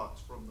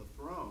influx from the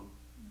throne,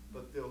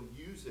 but they'll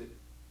use it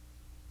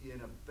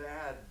in a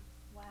bad,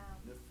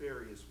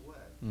 nefarious way.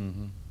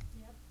 Mm-hmm.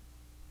 Yep.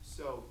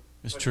 So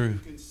It's but true. You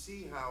can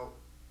see how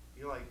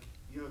you're like,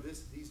 you know,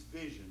 these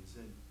visions,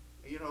 and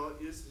you know,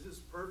 this is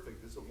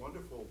perfect. It's a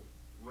wonderful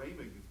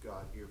rhema you've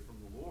got here from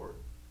the Lord.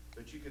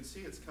 But you can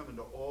see it's coming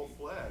to all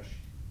flesh,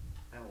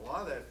 and a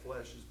lot of that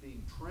flesh is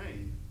being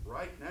trained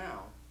right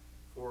now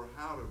for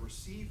how to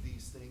receive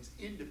these things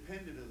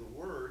independent of the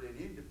Word and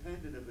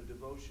independent of a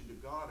devotion to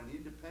God and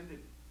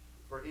independent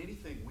for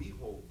anything we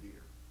hold dear.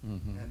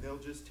 Mm-hmm. And they'll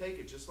just take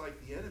it just like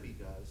the enemy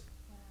does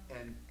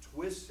and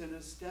twist in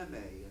a steme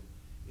and,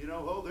 you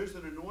know, oh, there's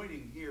an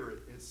anointing here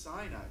at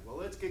Sinai. Well,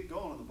 let's get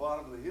going on the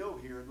bottom of the hill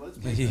here and let's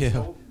make this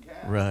golden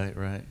calf.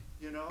 Right.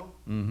 You know?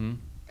 Mm-hmm.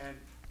 And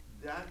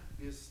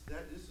this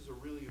is a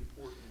really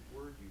important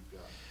word you've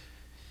got.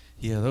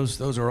 Yeah,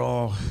 those are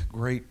all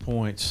great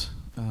points.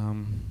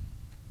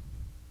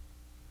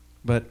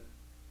 But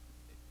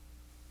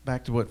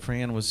back to what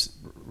Fran was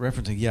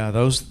referencing, yeah,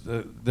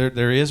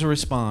 there is a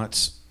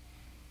response,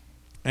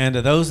 and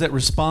to those that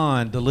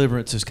respond,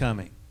 deliverance is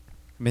coming.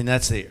 I mean,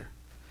 that's there.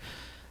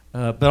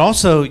 But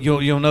also,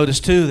 you'll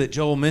notice too that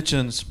Joel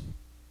mentions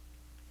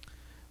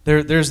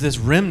there's this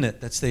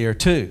remnant that's there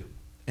too,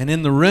 and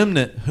in the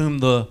remnant, whom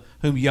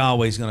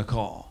Yahweh's going to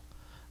call.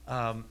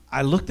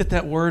 I looked at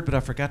that word, but I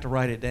forgot to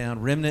write it down.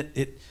 Remnant,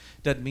 it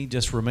doesn't mean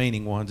just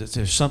remaining ones.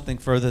 There's something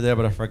further there,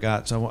 but I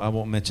forgot, so I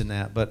won't mention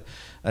that. But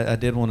I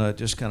did want to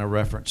just kind of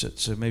reference it,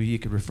 so maybe you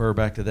could refer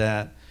back to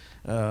that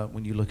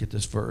when you look at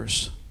this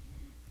verse.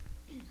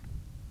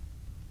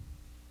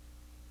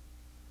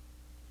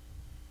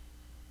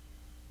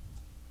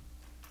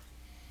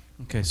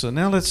 Okay, so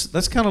now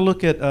let's kind of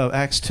look at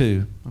Acts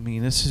 2. I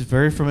mean, this is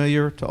very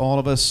familiar to all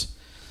of us,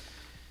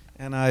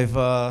 and I've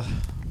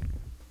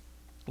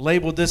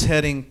labeled this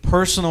heading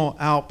 "Personal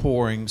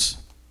Outpourings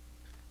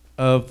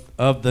of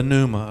the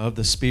Pneuma, of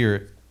the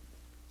Spirit."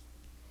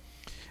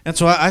 And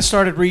so I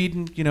started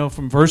reading,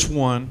 from verse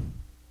 1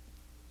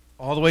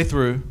 all the way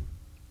through,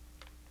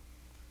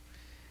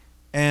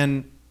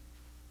 and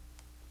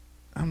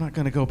I'm not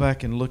going to go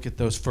back and look at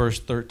those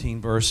first 13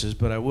 verses,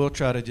 but I will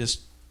try to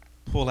just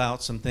pull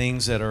out some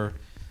things that are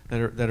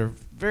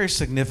very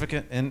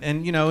significant. And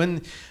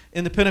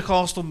in the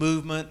Pentecostal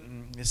movement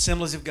and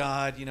Assemblies of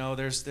God,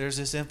 there's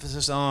this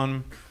emphasis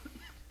on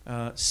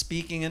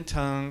speaking in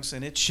tongues,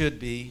 and it should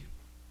be,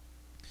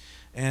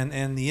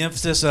 and the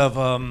emphasis of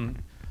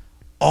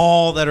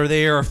all that are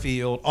there are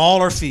filled. All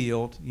are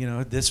filled.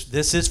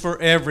 This is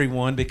for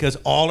everyone because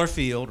all are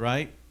filled,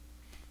 right?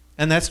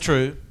 And that's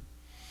true.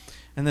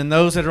 And then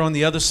those that are on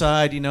the other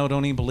side,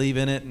 don't even believe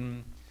in it,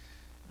 and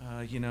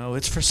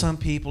it's for some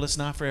people, it's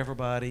not for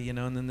everybody, and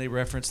then they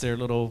reference their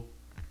little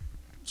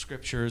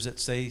scriptures that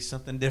say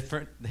something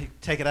different. They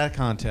take it out of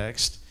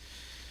context.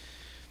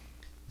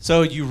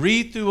 So you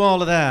read through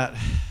all of that.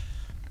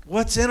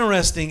 What's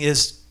interesting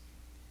is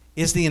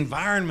the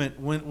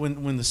environment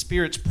when the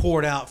Spirit's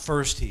poured out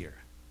first here.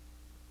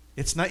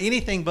 It's not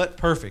anything but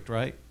perfect,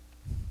 right?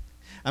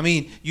 I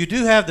mean, you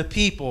do have the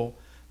people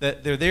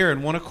that they're there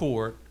in one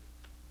accord.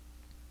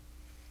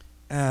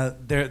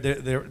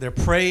 They're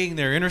praying,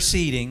 they're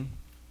interceding,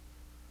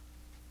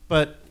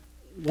 but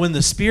when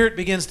the Spirit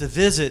begins to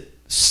visit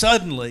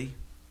suddenly,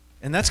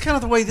 and that's kind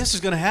of the way this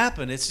is going to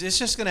happen. It's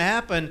just going to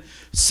happen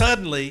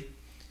suddenly,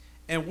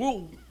 and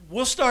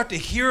we'll start to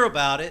hear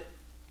about it,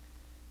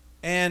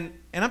 and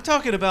I'm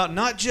talking about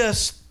not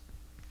just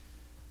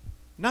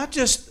a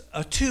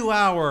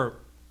 2-hour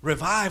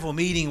revival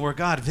meeting where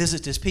God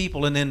visits His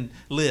people and then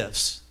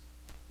lives.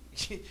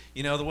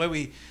 The way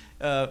we.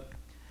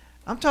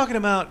 I'm talking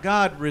about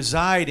God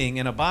residing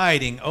and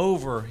abiding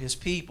over His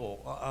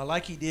people,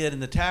 like He did in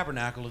the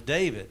tabernacle of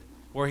David,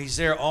 where He's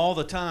there all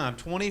the time,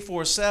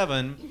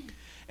 24/7,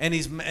 and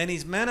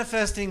He's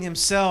manifesting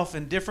Himself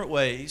in different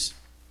ways.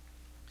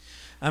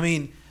 I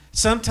mean,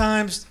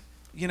 sometimes,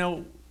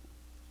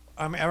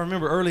 I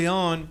remember early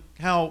on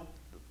how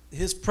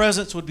His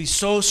presence would be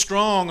so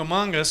strong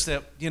among us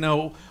that,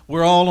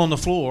 we're all on the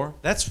floor.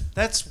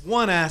 That's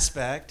one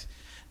aspect.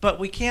 But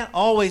we can't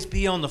always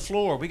be on the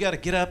floor. We got to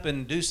get up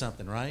and do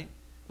something, right?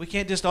 We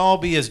can't just all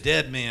be as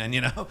dead men,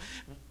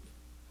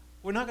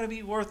 We're not going to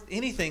be worth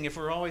anything if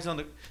we're always on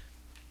the...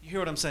 You hear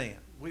what I'm saying?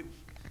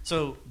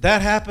 So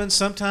that happens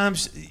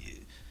sometimes.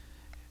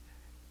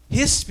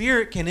 His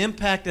Spirit can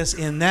impact us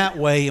in that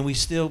way, and we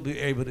still be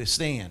able to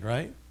stand,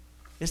 right?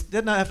 It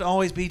does not have to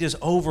always be just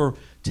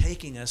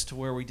overtaking us to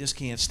where we just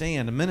can't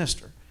stand to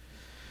minister.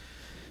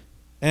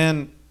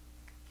 And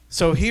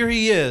so here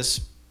He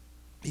is.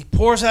 He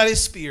pours out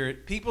His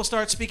Spirit. People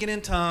start speaking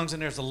in tongues,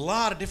 and there's a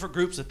lot of different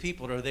groups of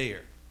people that are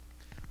there.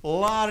 a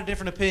lot of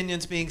different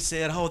opinions being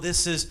said.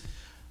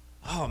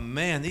 Oh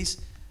man,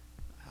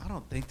 I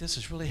don't think this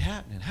is really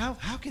happening.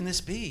 How can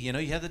this be? You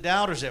had the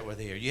doubters that were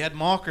there. You had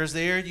mockers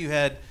there. You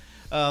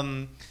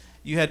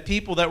had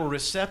people that were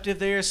receptive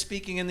there,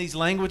 speaking in these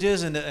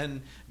languages,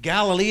 and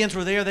Galileans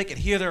were there. They could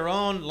hear their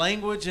own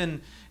language,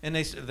 and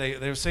they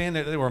were saying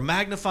that they were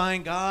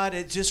magnifying God.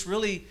 It's just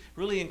really,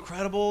 really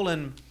incredible.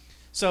 And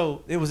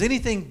so it was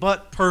anything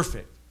but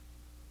perfect.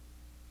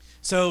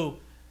 So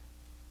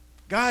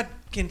God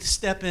can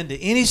step into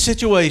any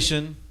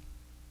situation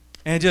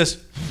and just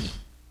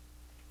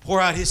pour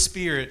out His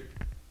Spirit.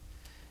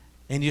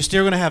 And you're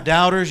still going to have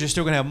doubters. You're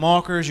still going to have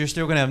mockers. You're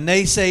still going to have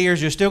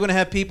naysayers. You're still going to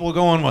have people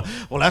going,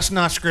 well, that's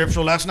not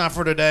scriptural. That's not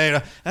for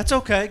today. That's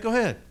okay. Go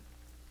ahead.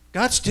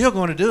 God's still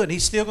going to do it, and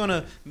He's still going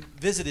to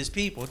visit His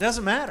people. It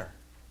doesn't matter.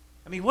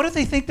 I mean, what do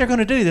they think they're going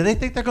to do? Do they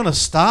think they're going to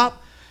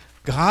stop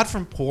God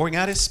from pouring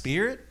out His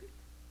Spirit?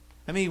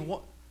 I mean,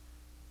 what?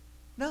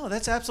 No,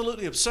 that's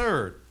absolutely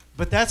absurd.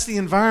 But that's the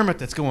environment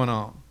that's going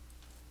on.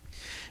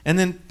 And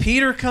then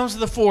Peter comes to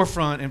the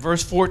forefront in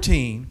verse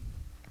 14.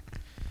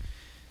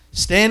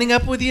 Standing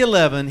up with the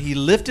 11, he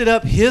lifted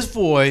up his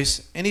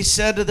voice, and he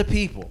said to the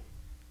people,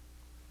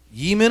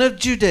 Ye men of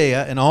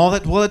Judea and all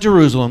that dwell at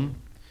Jerusalem,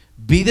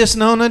 be this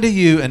known unto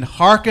you, and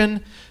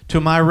hearken to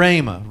my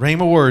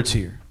rhema words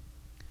here.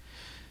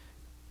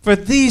 For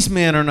these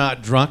men are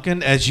not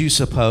drunken, as you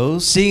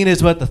suppose, seeing it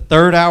is but the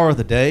third hour of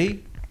the day.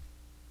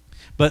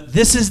 But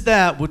this is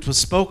that which was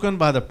spoken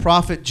by the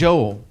prophet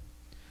Joel,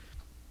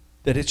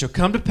 that it shall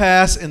come to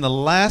pass in the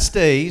last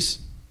days,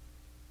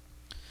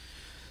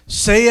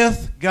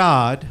 saith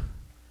God,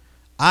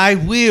 I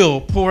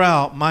will pour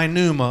out my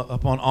pneuma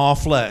upon all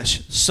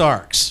flesh.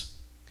 Sarx.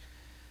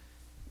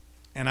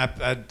 And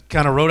I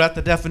kind of wrote out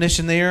the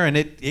definition there, and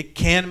it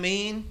can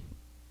mean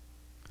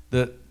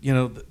the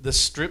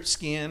stripped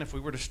skin. If we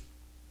were to,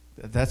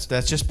 that's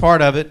just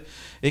part of it.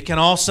 It can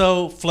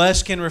also,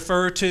 flesh can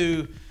refer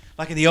to,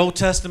 like in the Old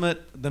Testament,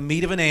 the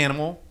meat of an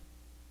animal.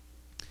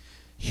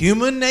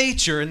 Human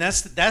nature, and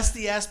that's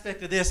the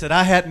aspect of this that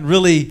I hadn't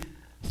really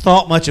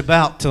thought much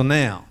about till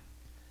now,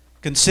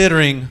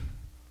 considering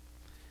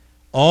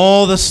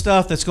all the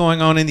stuff that's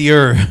going on in the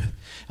earth,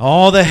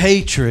 all the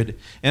hatred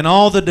and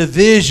all the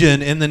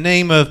division in the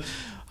name of,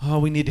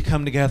 we need to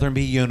come together and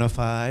be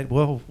unified.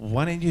 Well,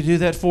 why didn't you do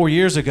that 4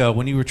 years ago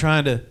when you were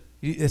trying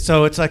to?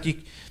 So it's like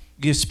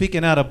you're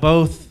speaking out of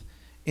both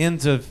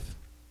ends of,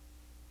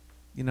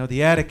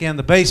 the attic and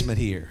the basement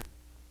here.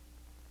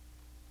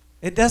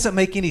 It doesn't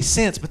make any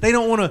sense, but they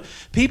don't want to.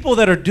 People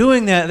that are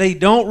doing that, they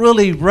don't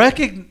really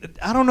recognize.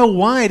 I don't know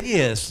why it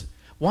is.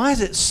 Why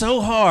is it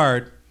so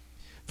hard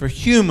for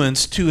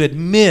humans to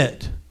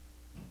admit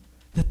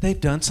that they've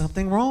done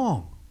something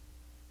wrong?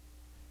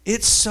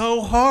 It's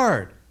so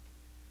hard.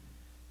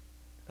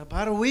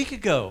 About a week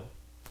ago,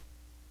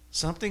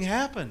 something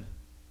happened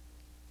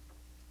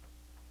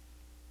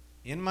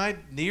in my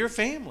near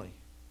family.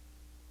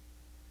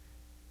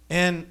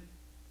 And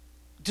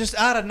just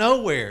out of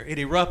nowhere, it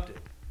erupted.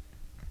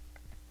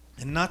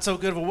 In not so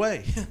good of a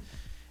way.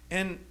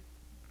 And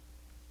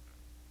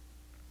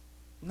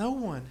no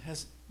one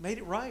has made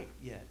it right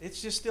yet.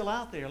 It's just still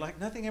out there like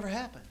nothing ever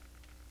happened.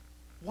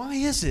 Why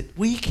is it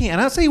we can't?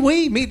 And I say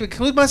we, me,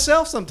 include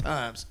myself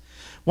sometimes.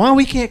 Why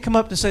we can't come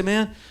up and say,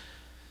 man,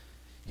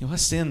 I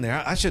sinned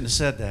there. I shouldn't have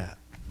said that.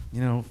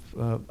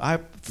 I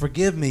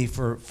forgive me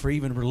for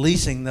even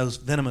releasing those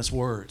venomous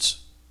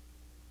words.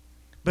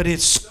 But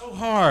it's so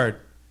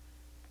hard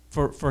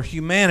for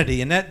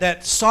humanity, and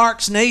that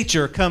sark's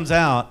nature comes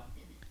out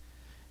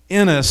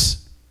in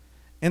us.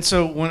 And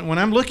so when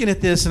I'm looking at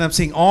this and I'm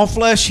seeing all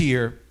flesh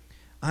here,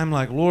 I'm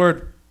like,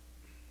 Lord,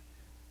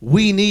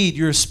 we need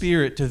your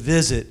Spirit to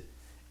visit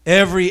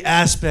every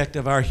aspect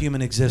of our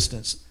human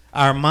existence.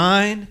 Our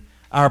mind,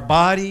 our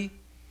body,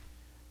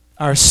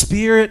 our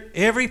spirit,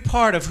 every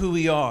part of who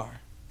we are.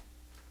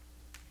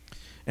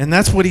 And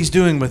that's what He's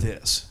doing with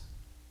this.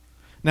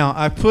 Now,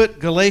 I put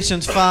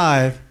Galatians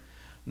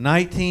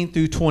 5:19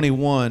 through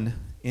 21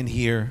 in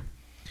here,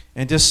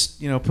 and just,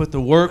 put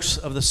the works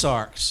of the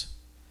sarks.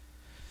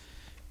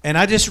 And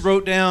I just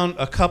wrote down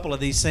a couple of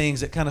these things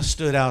that kind of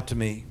stood out to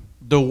me.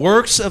 The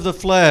works of the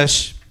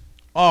flesh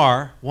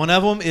are, one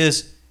of them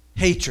is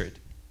hatred.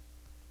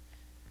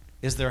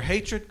 Is there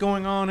hatred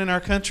going on in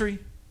our country?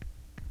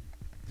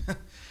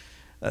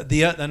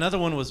 Another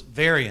one was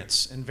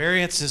variance. And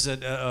variance is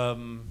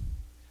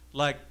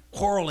like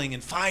quarreling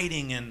and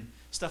fighting and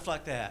stuff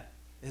like that.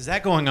 Is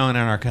that going on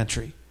in our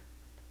country?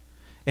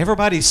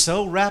 Everybody's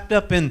so wrapped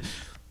up in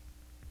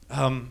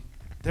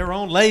their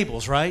own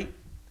labels, right?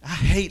 I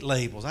hate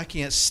labels. I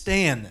can't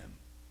stand them.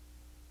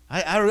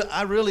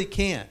 I really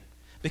can't.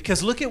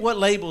 Because look at what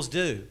labels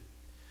do.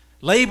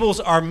 Labels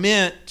are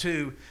meant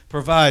to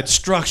provide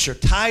structure.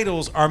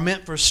 Titles are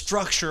meant for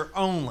structure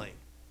only.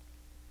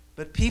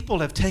 But people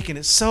have taken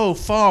it so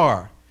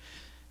far.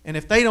 And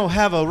if they don't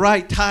have a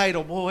right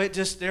title, boy, it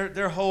just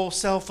their whole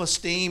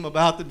self-esteem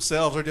about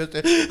themselves are just,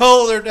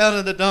 they're down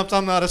in the dumps.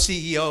 I'm not a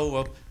CEO.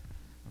 Well,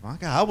 my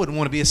God, I wouldn't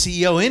want to be a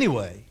CEO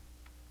anyway.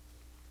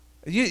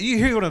 You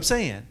hear what I'm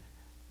saying?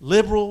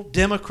 liberal,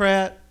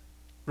 Democrat,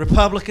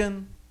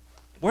 Republican.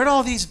 Where'd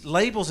all these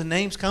labels and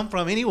names come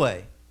from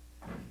anyway?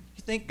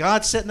 You think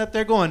God's sitting up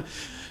there going,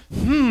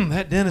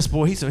 that Dennis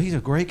boy, he's a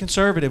great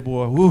conservative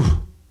boy. Woo.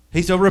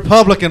 He's a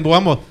Republican boy.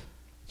 Do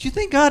you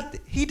think God,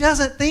 he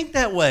doesn't think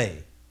that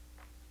way?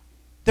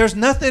 There's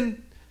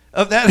nothing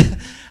of that.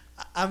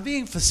 I'm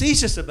being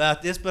facetious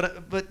about this,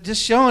 but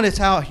just showing it's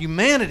how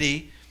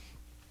humanity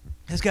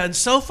has gotten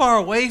so far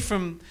away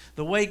from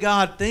the way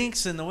God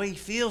thinks and the way he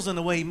feels and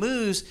the way he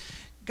moves.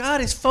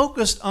 God is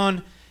focused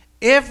on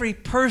every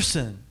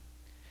person.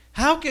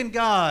 How can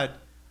God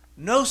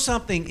know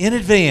something in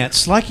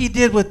advance like he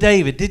did with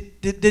David?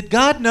 Did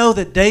God know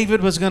that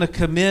David was going to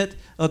commit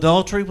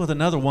adultery with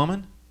another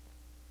woman?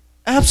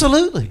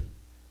 Absolutely.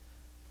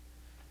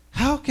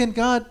 How can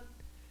God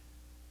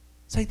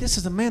say, this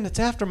is a man that's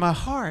after my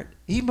heart,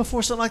 even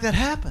before something like that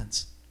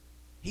happens?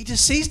 He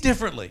just sees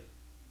differently.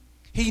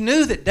 He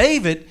knew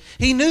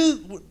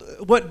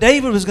what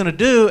David was going to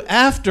do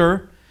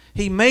after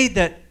he made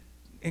that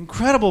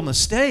incredible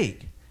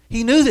mistake.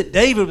 He knew that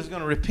David was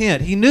going to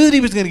repent. He knew that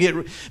he was going to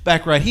get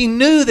back right. He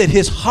knew that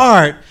his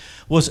heart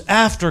was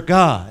after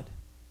God.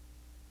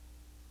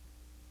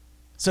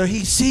 So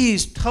he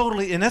sees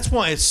totally, and that's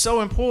why it's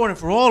so important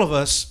for all of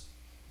us,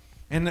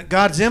 and that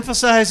God's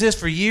emphasized this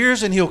for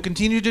years, and he'll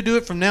continue to do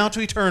it from now to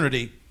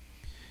eternity.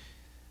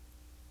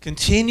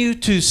 Continue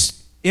to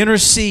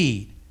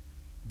intercede.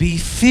 Be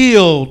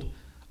filled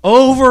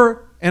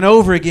over and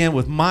over again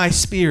with my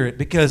Spirit,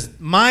 because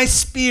my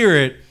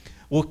Spirit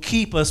will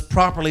keep us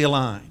properly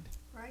aligned.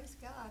 Praise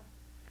God.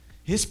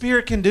 His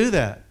Spirit can do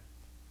that.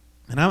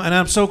 And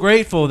I'm so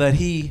grateful that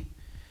he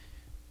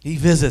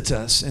visits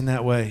us in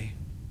that way.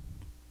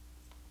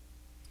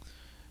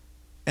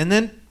 And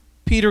then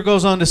Peter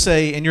goes on to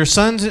say, and your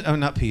sons,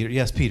 not Peter,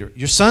 yes, Peter,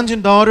 your sons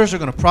and daughters are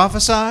going to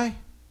prophesy.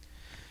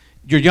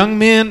 Your young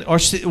men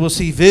will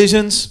see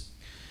visions.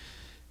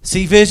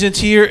 See visions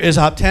here is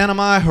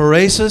optanamai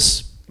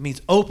horesis. It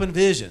means open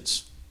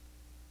visions.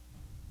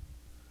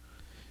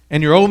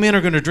 And your old men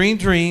are going to dream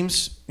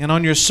dreams. And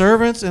on your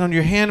servants and on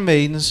your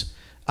handmaidens,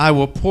 I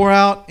will pour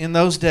out in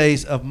those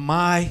days of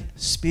my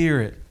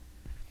Spirit.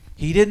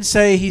 He didn't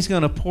say he's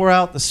going to pour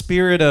out the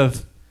spirit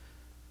of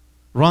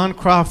Ron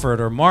Crawford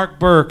or Mark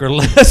Burke or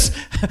Les.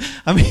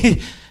 I mean,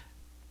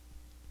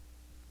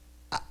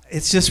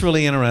 it's just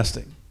really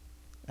interesting.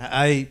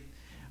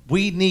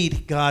 We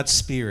need God's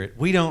Spirit.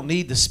 We don't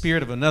need the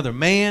spirit of another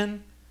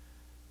man.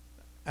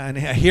 And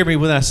hear me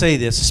when I say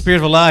this. The spirit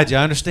of Elijah,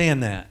 I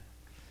understand that.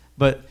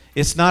 But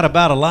it's not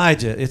about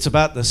Elijah. It's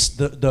about the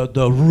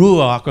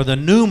ruach or the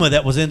pneuma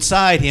that was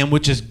inside him,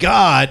 which is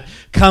God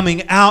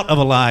coming out of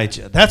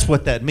Elijah. That's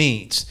what that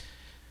means.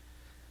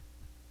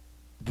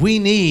 We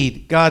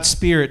need God's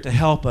Spirit to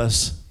help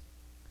us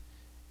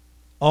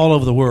all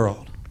over the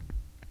world.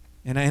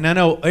 And I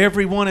know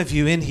every one of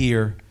you in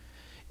here,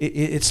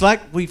 it's like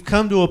we've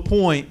come to a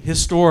point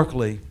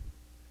historically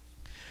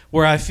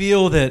where I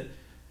feel that,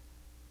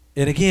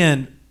 and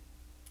again,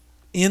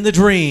 in the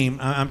dream,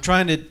 I'm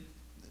trying to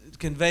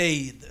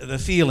convey the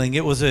feeling.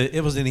 It was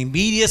an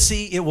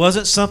immediacy. It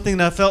wasn't something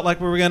that I felt like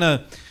we were going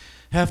to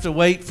have to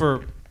wait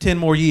for 10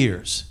 more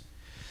years.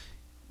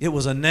 It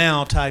was a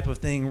now type of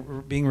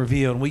thing being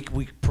revealed. And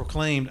we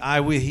proclaimed,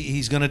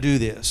 he's going to do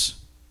this.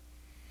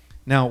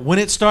 Now, when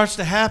it starts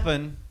to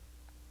happen,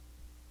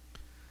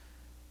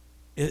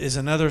 it is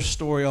another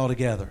story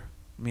altogether.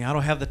 I mean, I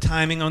don't have the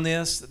timing on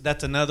this.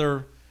 That's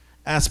another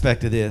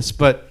aspect of this.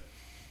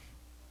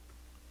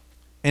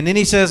 And then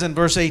he says in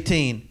verse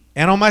 18,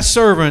 and on my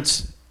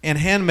servants and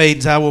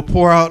handmaidens I will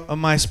pour out of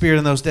my Spirit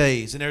in those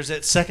days. And there's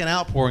that second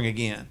outpouring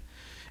again.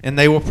 And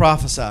they will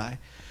prophesy.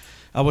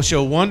 I will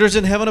show wonders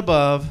in heaven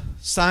above,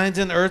 signs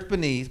in the earth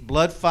beneath,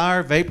 blood,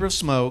 fire, vapor of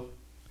smoke.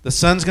 The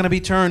sun's going to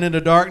be turned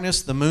into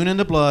darkness, the moon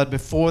into blood,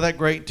 before that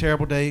great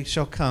terrible day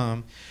shall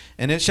come.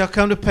 And it shall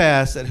come to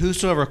pass that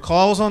whosoever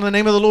calls on the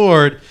name of the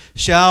Lord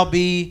shall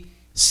be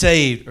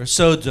saved, or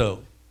sozo.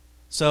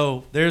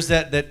 So there's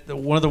that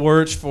one of the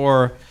words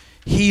for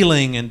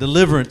healing and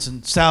deliverance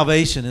and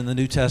salvation in the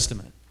New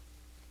Testament.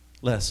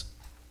 Les.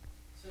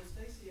 So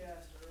Stacy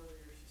asked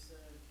earlier, she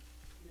said,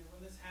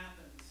 when this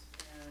happens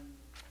and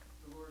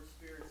the Lord's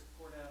Spirit is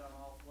poured out on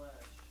all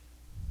flesh,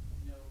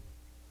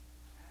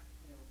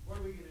 what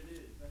are we going to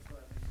do? That's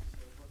what I think she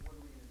said. What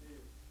are we going to do?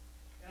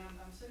 And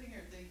I'm sitting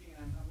here thinking,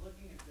 I'm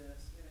looking at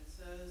this, and it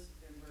says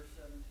in verse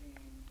 17,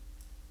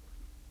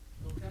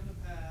 it'll come to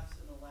pass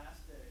in the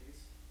last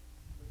days,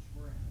 which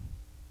we're in,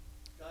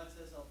 God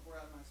says, I'll pour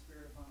out my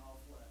Spirit upon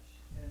all flesh.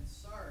 And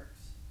sarx,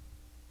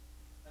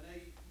 I know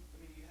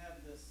you have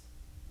this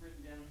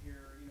written down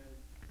here,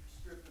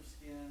 strip of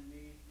skin,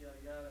 meat, yada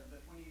yada.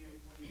 But when you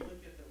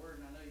look at the word,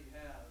 and I know you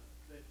have,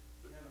 but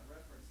you haven't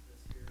referenced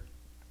this here,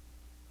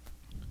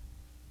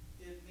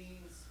 it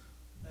means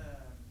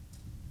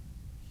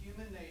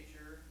human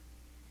nature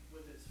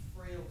with its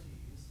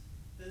frailties,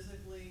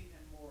 physically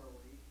and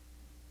morally,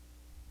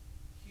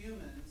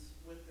 humans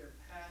with their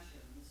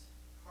passions,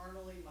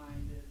 carnally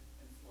minded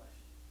and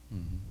fleshly.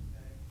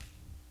 Okay?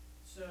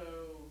 So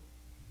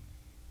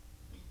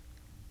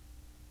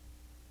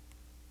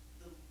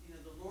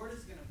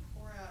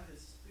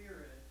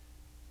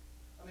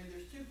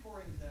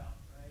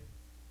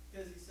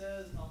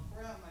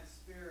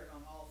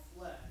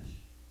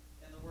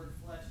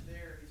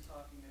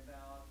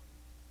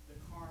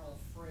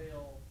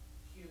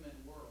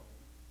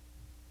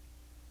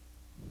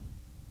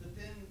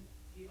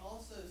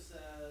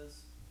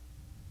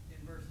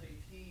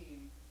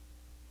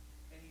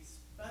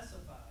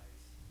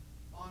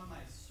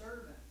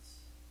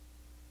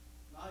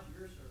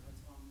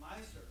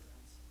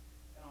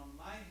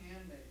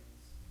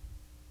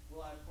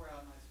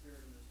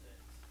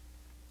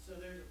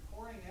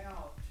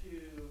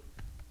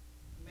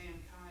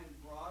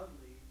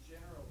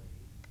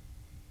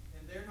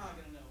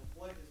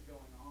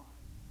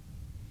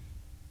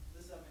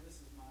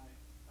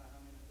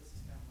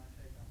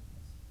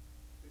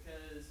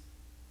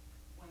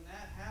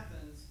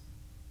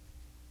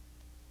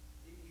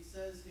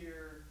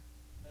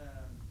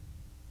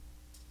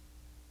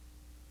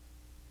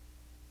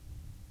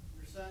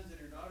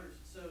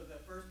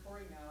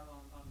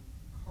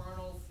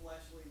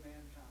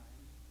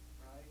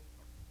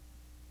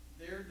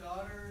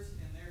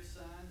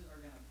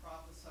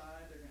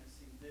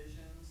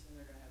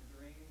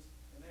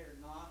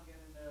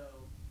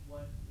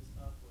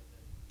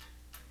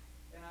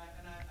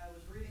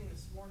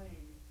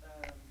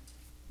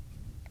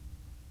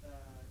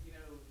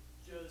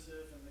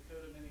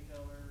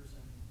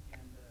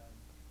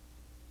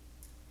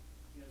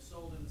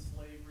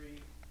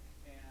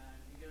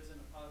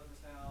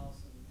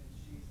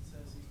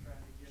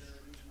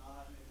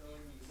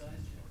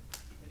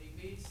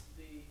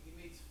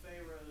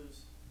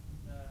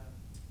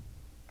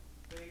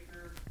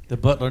The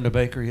butler and the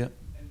baker, yep.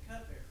 and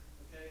cupbearer.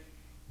 Okay,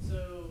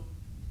 so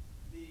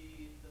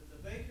the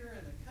baker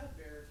and the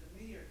cupbearer to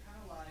me are kind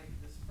of like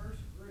this first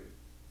group.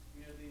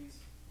 You know,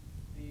 these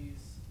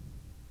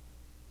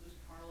just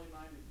carnally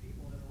minded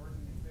people that are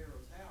working in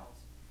Pharaoh's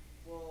house.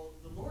 Well,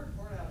 the Lord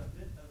poured out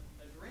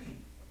a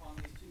dream upon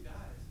these two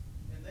guys,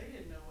 and they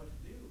didn't know what to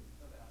do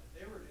about it.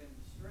 They were in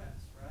distress,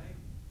 right?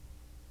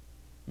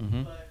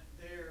 Mm-hmm. But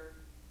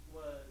there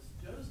was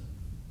Joseph,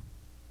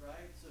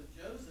 right? So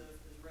Joseph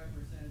is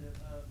representative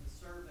of the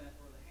servant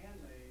or the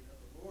handmaid of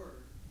the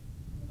Lord,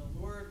 and the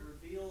Lord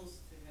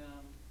reveals to him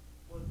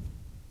what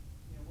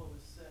was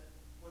said,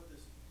 what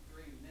this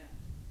dream meant.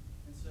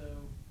 And so,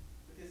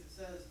 because it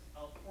says,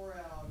 "I'll pour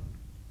out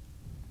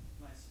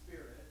my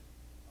spirit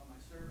on my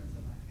servants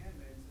and my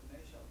handmaids, and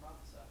they shall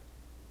prophesy."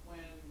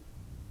 When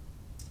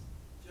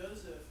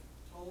Joseph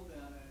told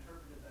them and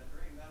interpreted that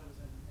dream, that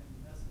was in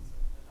essence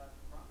a type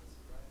of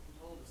prophecy, right? He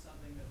told us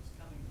something that was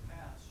coming to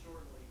pass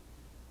shortly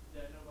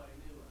that nobody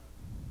knew of.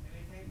 And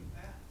it came to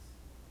pass.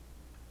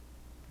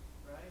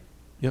 Right?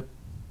 Yep.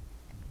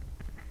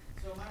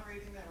 So am I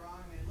reading that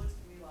wrong? I mean, it looks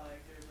to me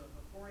like there's a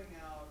pouring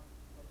out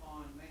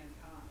upon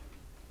mankind.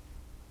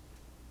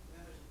 And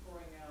then there's a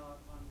pouring out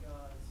on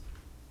God's,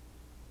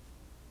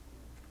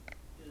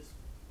 his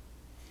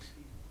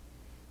people.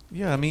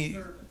 Yeah, I mean,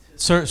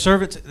 Servants, his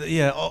servants,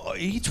 yeah,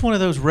 each one of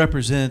those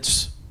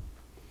represents,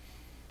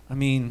 I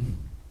mean,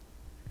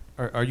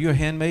 are you a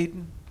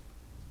handmaiden?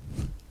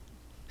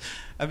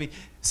 I mean,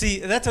 see,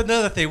 that's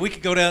another thing. We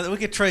could go down, we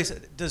could trace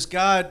it. Does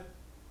God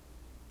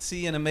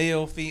see in a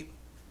male, female?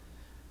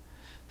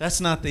 That's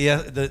not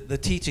the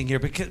teaching here.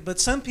 But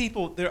some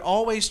people, they're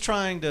always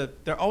trying to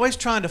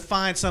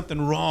find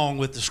something wrong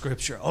with the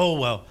scripture. Oh,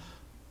 well,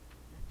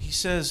 he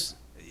says,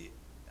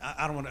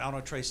 I don't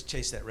want to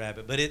chase that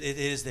rabbit, but it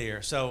is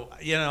there. So,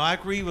 I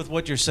agree with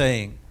what you're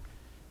saying.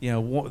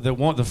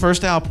 The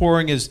first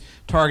outpouring is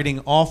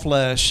targeting all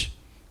flesh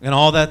and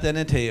all that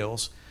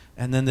entails.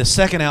 And then the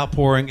second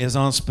outpouring is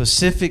on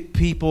specific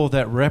people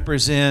that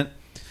represent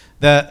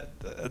that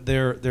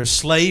they're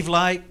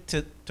slave-like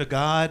to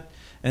God.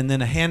 And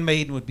then a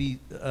handmaiden would be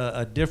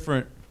a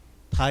different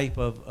type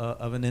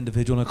of an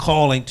individual and a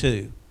calling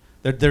too.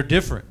 They're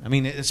different. I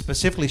mean, it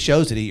specifically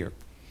shows it here.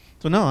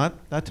 So no,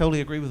 I totally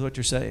agree with what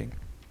you're saying.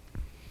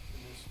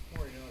 And this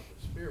pouring out of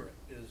the Spirit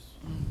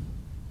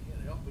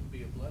can't help but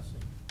be a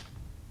blessing.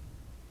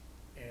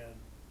 And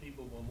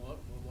people will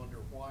wonder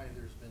why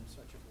there's been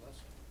such a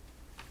blessing.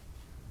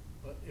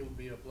 But it will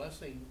be a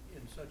blessing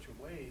in such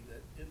a way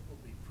that it will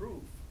be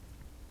proof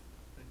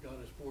that God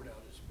has poured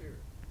out His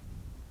Spirit.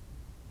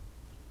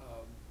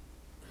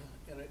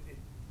 And I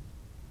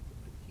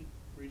keep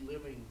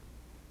reliving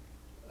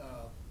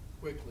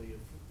quickly a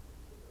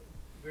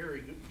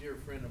very good dear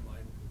friend of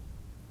mine.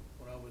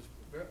 When I was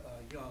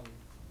young,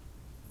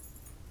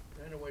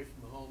 ran away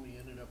from home. He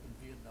ended up in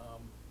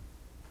Vietnam.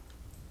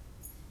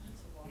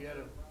 That's a long way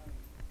of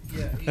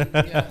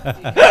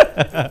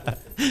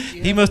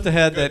running. He must have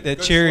had that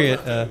Good chariot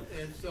swimmer,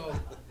 And so,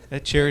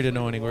 that chariot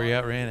anointing where he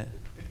outran it.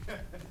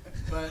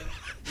 but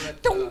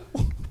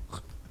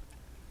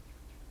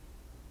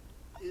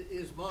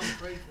his mom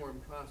prayed for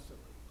him constantly.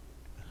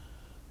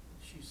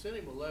 She sent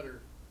him a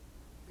letter.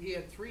 He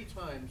had 3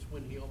 times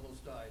when he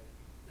almost died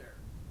there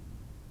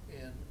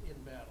and in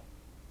battle.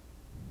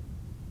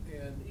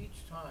 And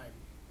each time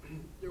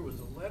there was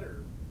a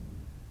letter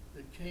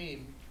that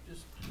came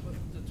just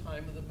at the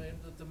time of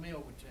that the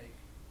mail would take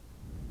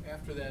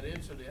after that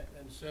incident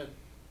and said,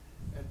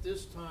 "At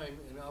this time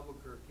in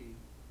Albuquerque,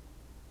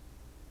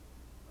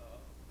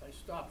 I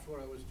stopped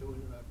what I was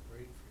doing and I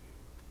prayed for you."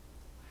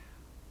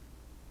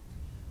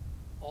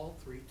 All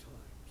 3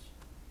 times.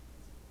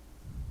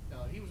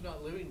 Now, he was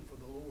not living for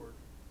the Lord,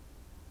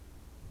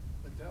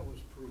 but that was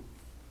proof.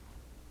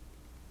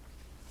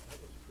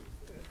 That was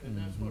proof. And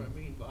that's what I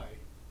mean by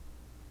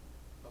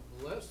a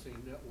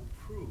blessing that will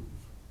prove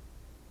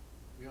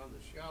beyond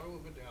the shadow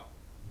of a doubt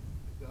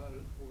that God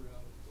has poured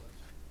out His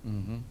blessing.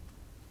 Mm-hmm.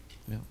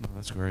 Yeah, no,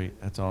 that's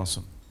great. That's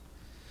awesome.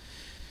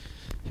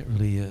 It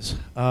really is.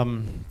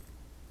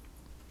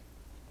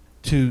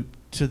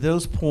 To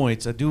those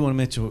points, I do want to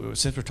mention,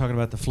 since we're talking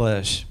about the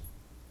flesh,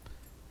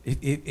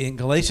 in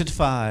Galatians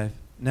 5,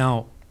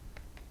 now,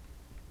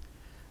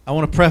 I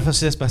want to preface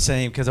this by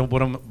saying, because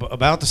what I'm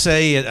about to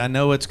say, I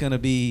know it's going to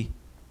be,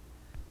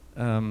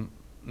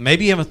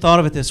 maybe you haven't thought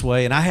of it this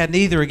way, and I hadn't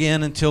either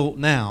again until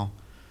now.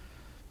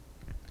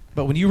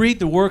 But when you read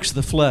the works of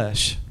the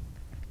flesh,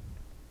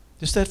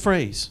 just that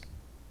phrase,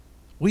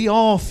 we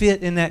all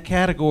fit in that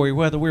category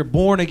whether we're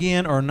born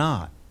again or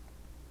not.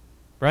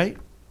 Right?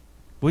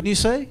 Wouldn't you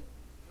say?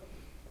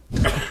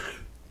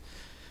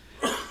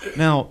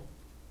 Now,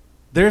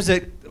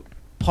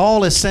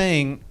 Paul is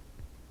saying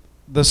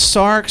the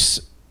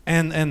sarx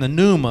and the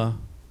pneuma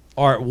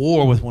are at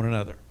war with one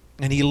another.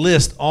 And he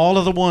lists all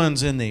of the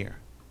ones in there.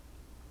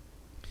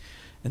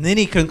 And then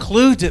he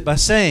concludes it by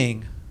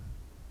saying,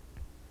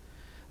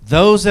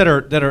 those that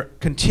are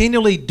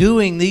continually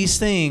doing these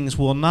things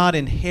will not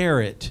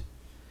inherit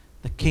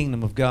the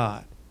kingdom of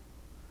God.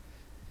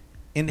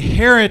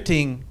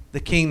 Inheriting the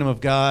kingdom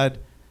of God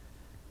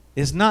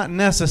is not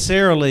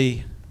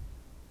necessarily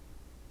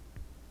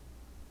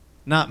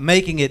not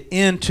making it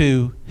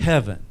into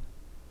heaven.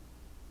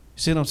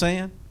 See what I'm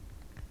saying?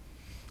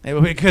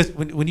 Because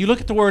when you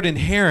look at the word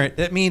inherit,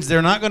 that means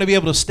they're not going to be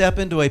able to step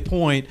into a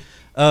point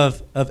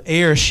of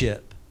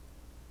heirship.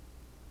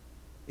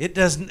 It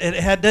doesn't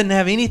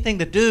have anything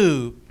to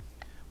do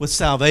with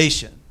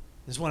salvation,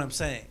 is what I'm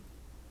saying.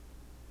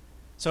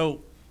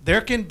 So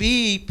there can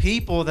be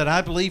people that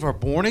I believe are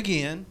born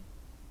again,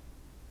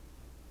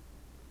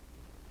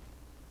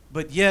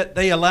 but yet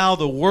they allow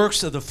the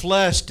works of the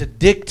flesh to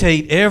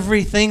dictate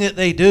everything that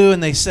they do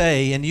and they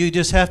say, and you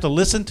just have to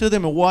listen to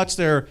them and watch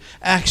their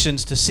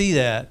actions to see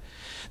that.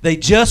 They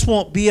just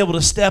won't be able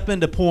to step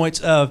into points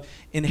of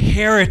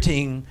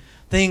inheriting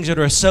things that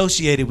are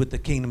associated with the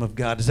kingdom of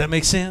God. Does that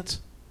make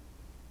sense?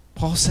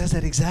 Paul says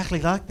that exactly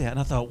like that. And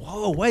I thought,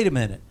 whoa, wait a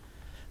minute.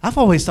 I've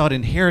always thought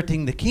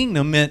inheriting the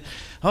kingdom meant,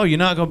 oh, you're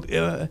not going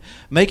to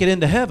make it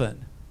into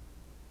heaven.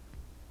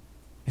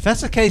 If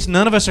that's the case,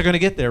 none of us are going to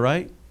get there,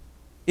 right?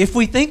 If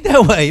we think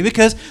that way,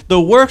 because the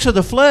works of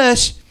the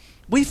flesh,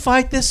 we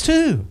fight this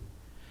too.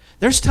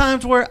 There's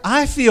times where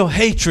I feel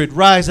hatred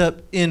rise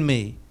up in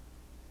me.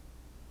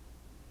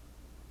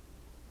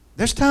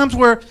 There's times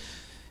where,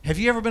 have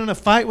you ever been in a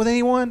fight with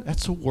anyone?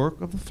 That's a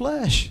work of the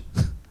flesh.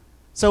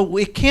 So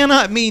it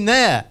cannot mean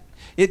that.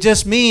 It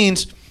just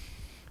means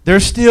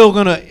they're still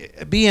going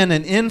to be in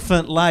an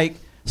infant-like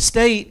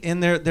state in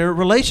their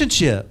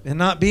relationship and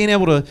not being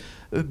able to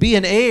be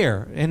an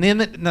heir, and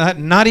then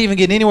not even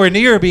getting anywhere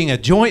near being a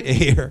joint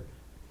heir,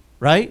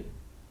 right?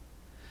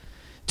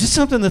 Just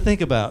something to think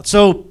about.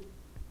 So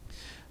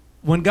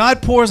when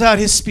God pours out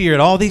his Spirit,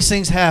 all these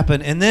things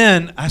happen, and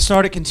then I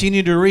started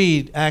continuing to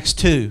read Acts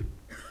 2.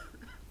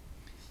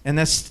 And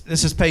this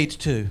is page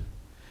 2.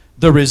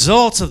 The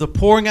results of the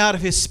pouring out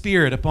of his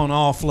Spirit upon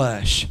all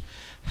flesh.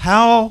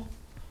 How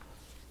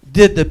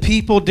did the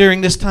people during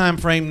this time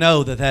frame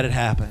know that had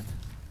happened?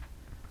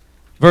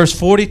 Verse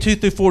 42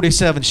 through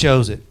 47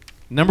 shows it.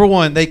 Number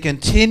 1, they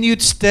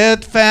continued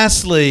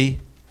steadfastly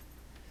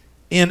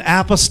in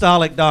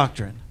apostolic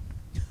doctrine.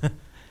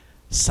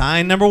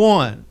 Sign number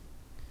 1.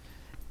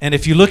 And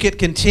if you look at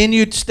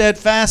continued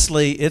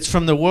steadfastly, it's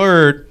from the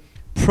word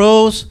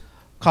pros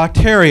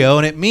carterio,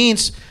 and it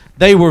means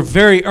they were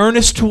very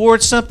earnest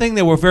towards something.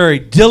 They were very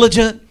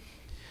diligent.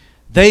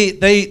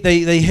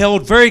 They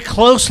held very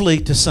closely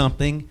to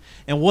something.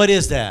 And what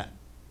is that?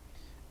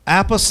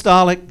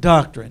 Apostolic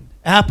doctrine.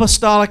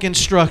 Apostolic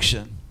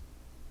instruction.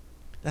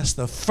 That's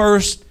the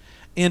first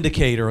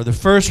indicator or the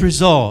first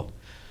result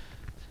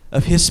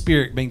of his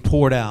Spirit being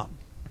poured out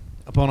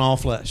upon all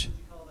flesh. Would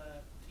you call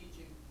that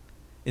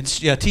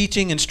teaching?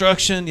 Teaching,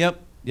 instruction.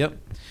 Yep.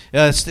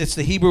 It's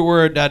the Hebrew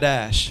word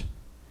dadash.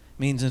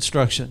 Means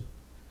instruction.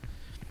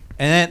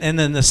 And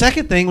then the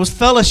second thing was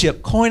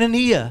fellowship,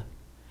 koinonia.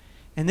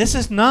 And this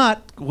is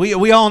not,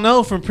 we all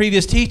know from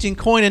previous teaching,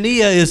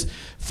 koinonia is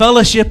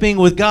fellowshipping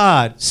with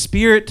God,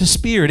 spirit to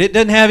spirit. It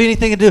doesn't have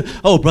anything to do,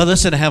 oh, brother,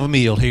 let's sit and have a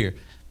meal here.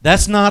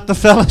 That's not the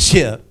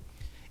fellowship.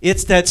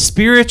 It's that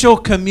spiritual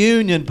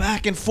communion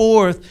back and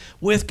forth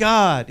with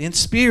God in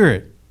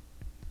spirit.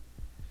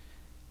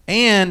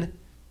 And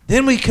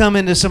then we come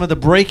into some of the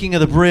breaking of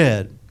the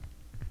bread.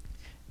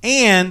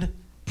 And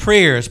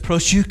prayers,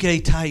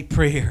 proseuche type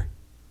prayer.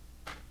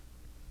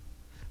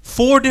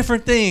 4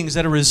 different things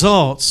that are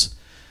results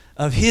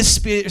of his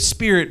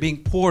Spirit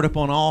being poured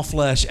upon all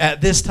flesh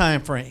at this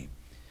time frame.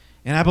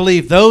 And I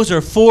believe those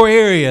are 4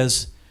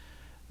 areas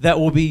that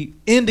will be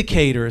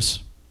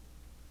indicators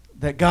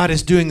that God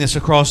is doing this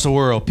across the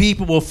world.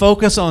 People will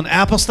focus on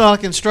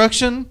apostolic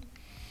instruction.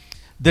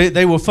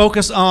 They will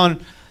focus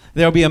on,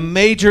 there will be a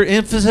major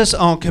emphasis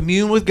on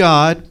commune with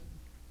God.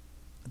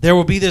 There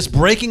will be this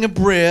breaking of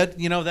bread.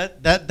 You know,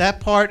 that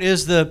part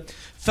is the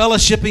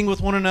fellowshipping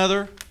with one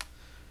another.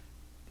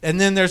 And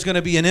then there's going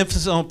to be an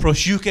emphasis on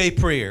proseuche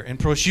prayer. And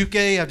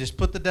proseuche, I've just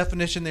put the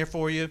definition there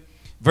for you.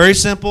 Very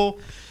simple.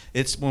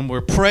 It's when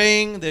we're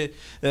praying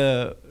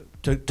to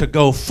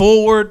go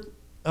forward.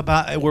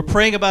 We're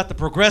praying about the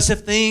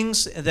progressive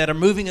things that are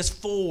moving us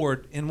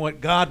forward in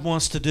what God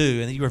wants to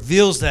do. And he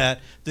reveals that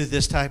through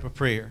this type of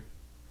prayer.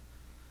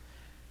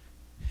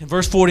 And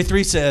verse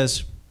 43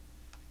 says,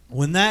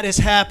 when that is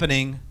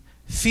happening,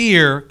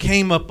 fear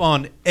came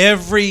upon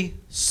every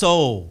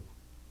soul.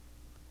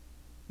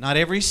 Not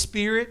every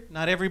spirit,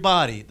 not every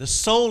body. The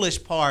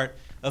soulish part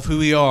of who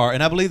we are.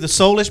 And I believe the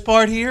soulish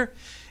part here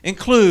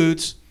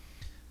includes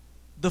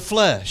the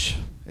flesh.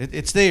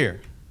 It's there.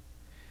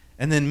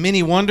 And then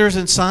many wonders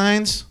and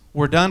signs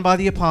were done by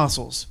the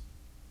apostles.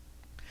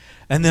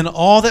 And then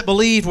all that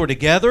believed were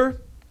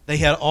together. They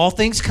had all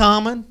things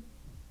common.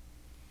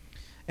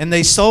 And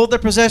they sold their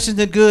possessions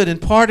and good and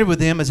parted with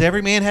them as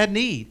every man had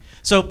need.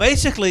 So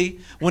basically,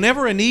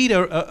 whenever a need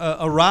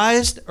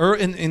arose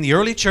in the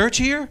early church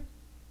here,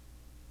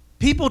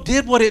 people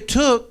did what it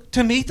took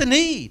to meet the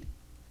need.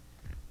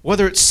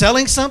 Whether it's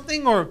selling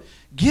something or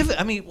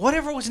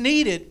whatever was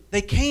needed,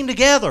 they came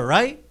together,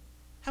 right?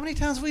 How many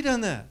times have we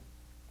done that?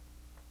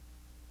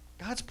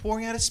 God's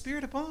pouring out his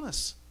Spirit upon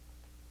us.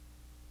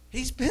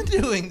 He's been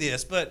doing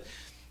this, but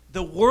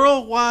the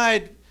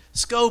worldwide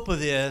scope of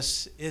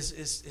this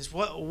is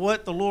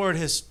what the Lord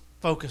has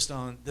focused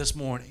on this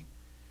morning.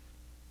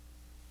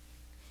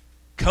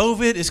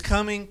 COVID is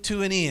coming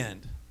to an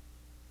end,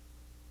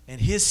 and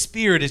His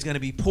Spirit is going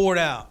to be poured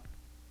out.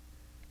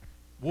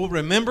 We'll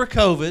remember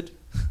COVID,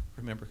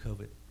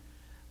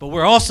 but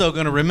we're also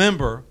going to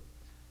remember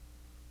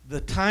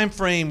the time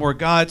frame where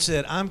God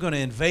said, I'm going to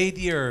invade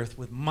the earth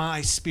with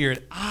my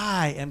Spirit.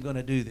 I am going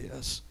to do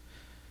this.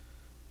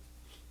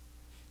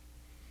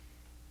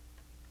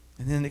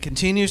 And then it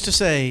continues to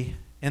say,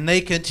 and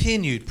they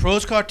continued,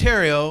 pros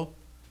carterio,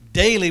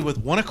 daily with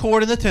one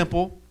accord in the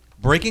temple,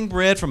 breaking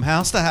bread from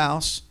house to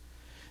house,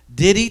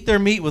 did eat their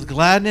meat with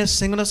gladness,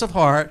 singleness of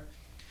heart,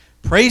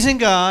 praising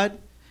God,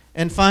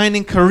 and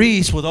finding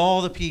charis with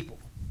all the people.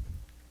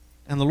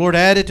 And the Lord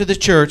added to the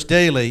church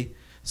daily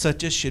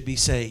such as should be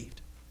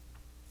saved.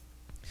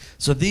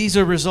 So these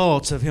are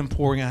results of Him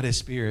pouring out His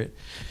Spirit.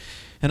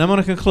 And I'm going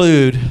to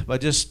conclude by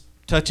just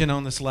touching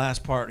on this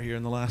last part here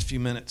in the last few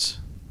minutes.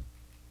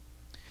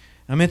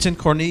 I mentioned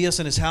Cornelius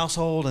and his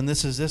household, and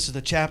this is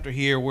the chapter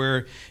here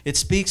where it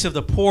speaks of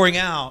the pouring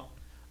out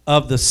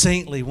of the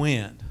saintly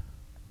wind.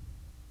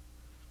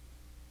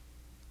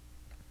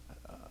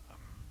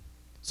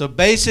 So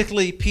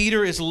basically,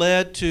 Peter is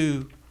led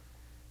to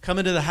come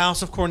into the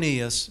house of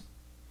Cornelius,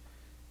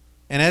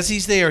 and as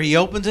he's there, he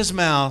opens his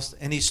mouth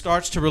and he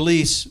starts to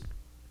release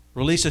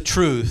a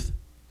truth.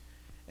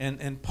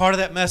 And part of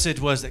that message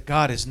was that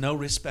God is no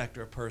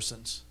respecter of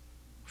persons.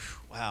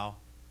 Whew, wow.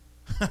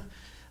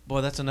 Boy,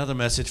 that's another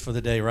message for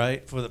the day,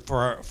 right?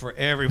 For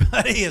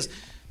everybody is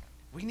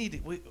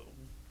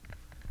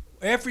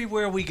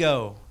everywhere we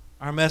go,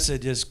 our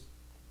message is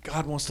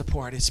God wants to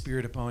pour out His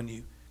Spirit upon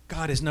you.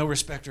 God is no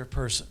respecter of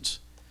persons.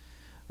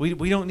 We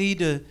don't need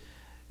to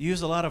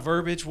use a lot of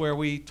verbiage where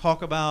we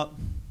talk about.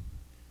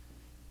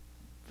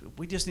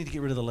 We just need to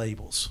get rid of the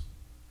labels.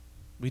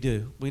 We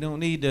do. We don't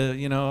need to,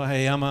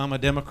 hey, I'm a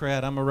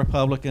Democrat, I'm a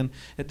Republican.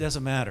 It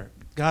doesn't matter.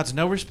 God's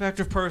no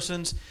respecter of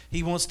persons.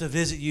 He wants to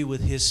visit you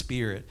with His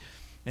Spirit.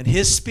 And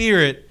His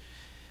Spirit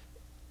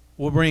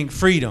will bring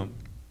freedom.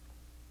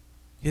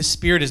 His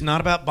Spirit is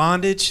not about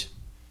bondage.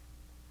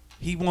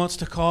 He wants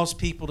to cause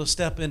people to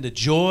step into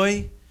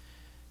joy.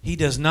 He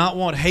does not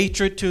want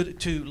hatred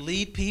to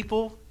lead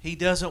people. He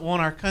doesn't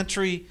want our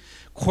country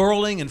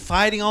quarreling and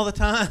fighting all the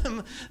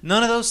time.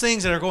 None of those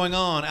things that are going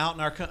on out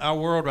in our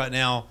world right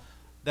now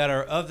that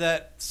are of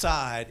that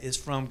side is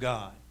from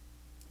God.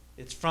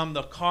 It's from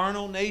the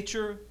carnal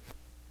nature.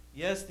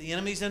 Yes, the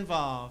enemy's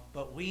involved,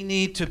 but we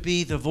need to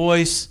be the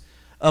voice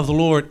of the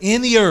Lord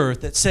in the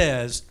earth that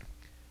says,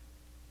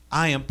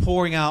 I am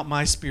pouring out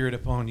my Spirit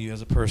upon you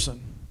as a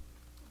person.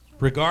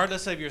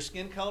 Regardless of your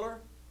skin color.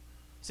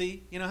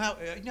 See, you know how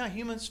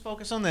humans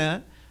focus on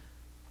that.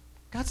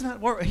 God's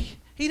not worried.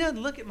 He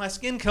doesn't look at my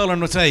skin color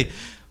and will say,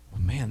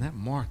 well, man, that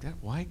Mark,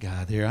 that white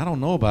guy there, I don't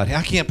know about him.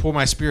 I can't pour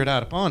my Spirit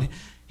out upon him.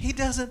 He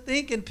doesn't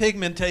think in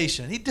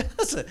pigmentation. He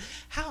doesn't.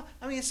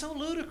 It's so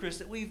ludicrous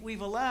that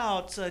we've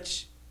allowed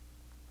such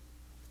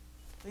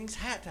things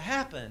to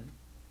happen.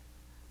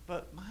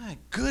 But my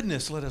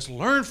goodness, let us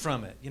learn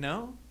from it,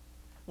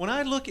 When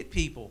I look at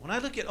people, when I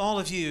look at all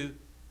of you,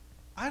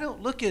 I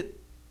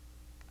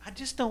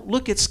just don't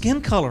look at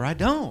skin color. I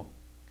don't.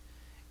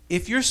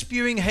 If you're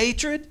spewing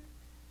hatred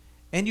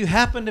and you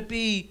happen to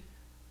be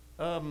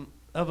of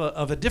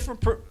a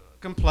different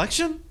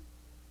complexion,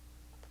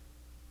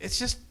 it's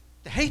just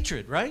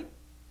hatred, right?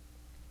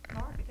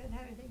 Mark, it doesn't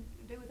have anything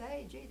to do with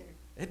age either.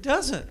 It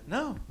doesn't,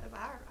 no.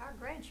 Our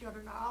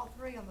grandchildren are all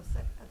three on the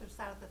other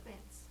side of the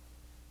fence.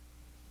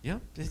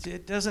 Yep,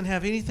 it doesn't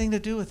have anything to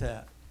do with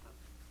that.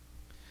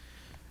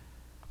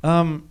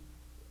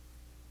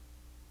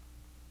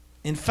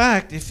 In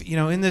fact, if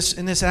in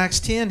this Acts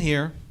 10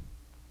 here,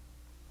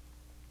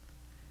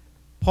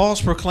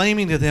 Paul's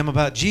proclaiming to them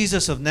about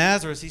Jesus of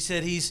Nazareth. He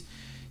said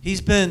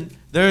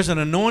there's an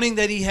anointing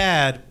that he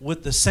had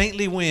with the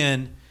saintly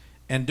wind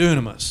and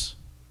dunamis,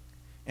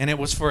 and it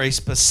was for a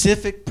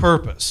specific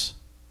purpose.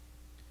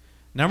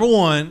 Number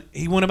one,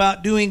 he went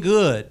about doing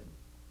good.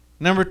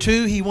 Number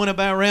two, he went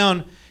about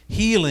around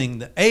healing,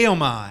 the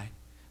aomai,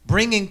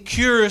 bringing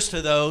cures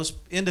to those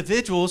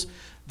individuals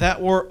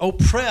that were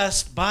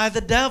oppressed by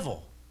the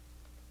devil.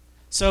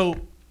 So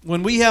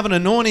when we have an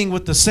anointing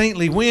with the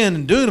saintly wind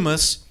and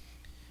dunamis,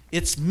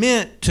 it's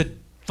meant to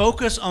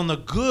focus on the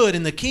good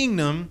in the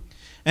kingdom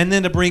and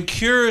then to bring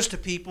cures to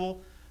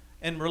people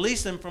and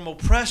release them from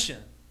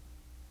oppression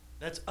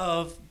that's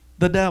of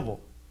the devil.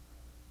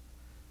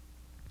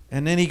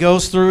 And then he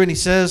goes through and he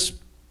says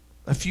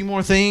a few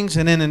more things.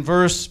 And then in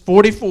verse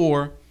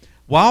 44,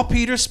 while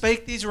Peter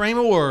spake these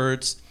rhema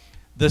words,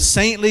 the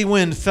saintly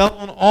wind fell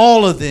on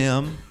all of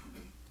them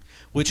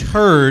which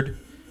heard,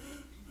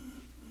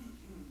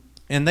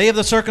 and they of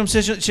the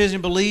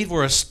circumcision believed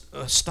were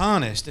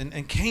astonished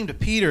and came to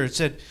Peter and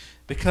said,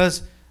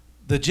 because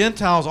the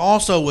Gentiles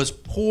also was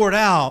poured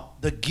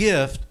out the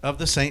gift of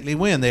the saintly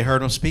wind. They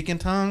heard them speak in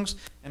tongues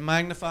and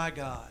magnify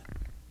God.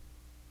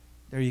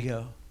 There you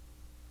go.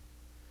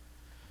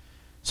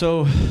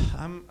 So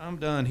I'm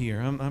done here.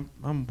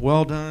 I'm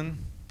well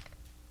done.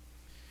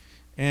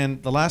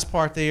 And the last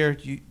part there,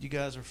 you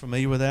guys are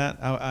familiar with that.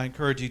 I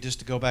encourage you just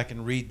to go back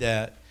and read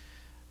that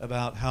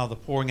about how the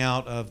pouring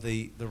out of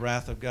the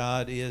wrath of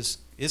God is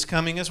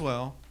coming as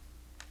well.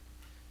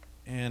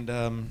 And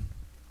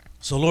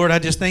so, Lord, I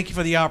just thank you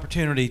for the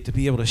opportunity to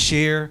be able to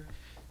share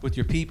with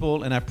your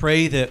people. And I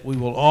pray that we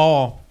will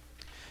all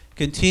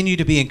continue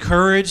to be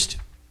encouraged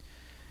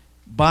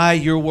by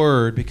your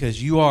word,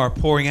 because you are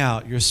pouring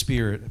out your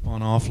Spirit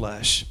upon all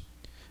flesh.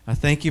 I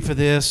thank you for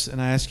this,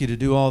 and I ask you to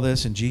do all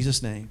this in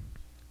Jesus' name.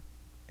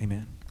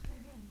 Amen.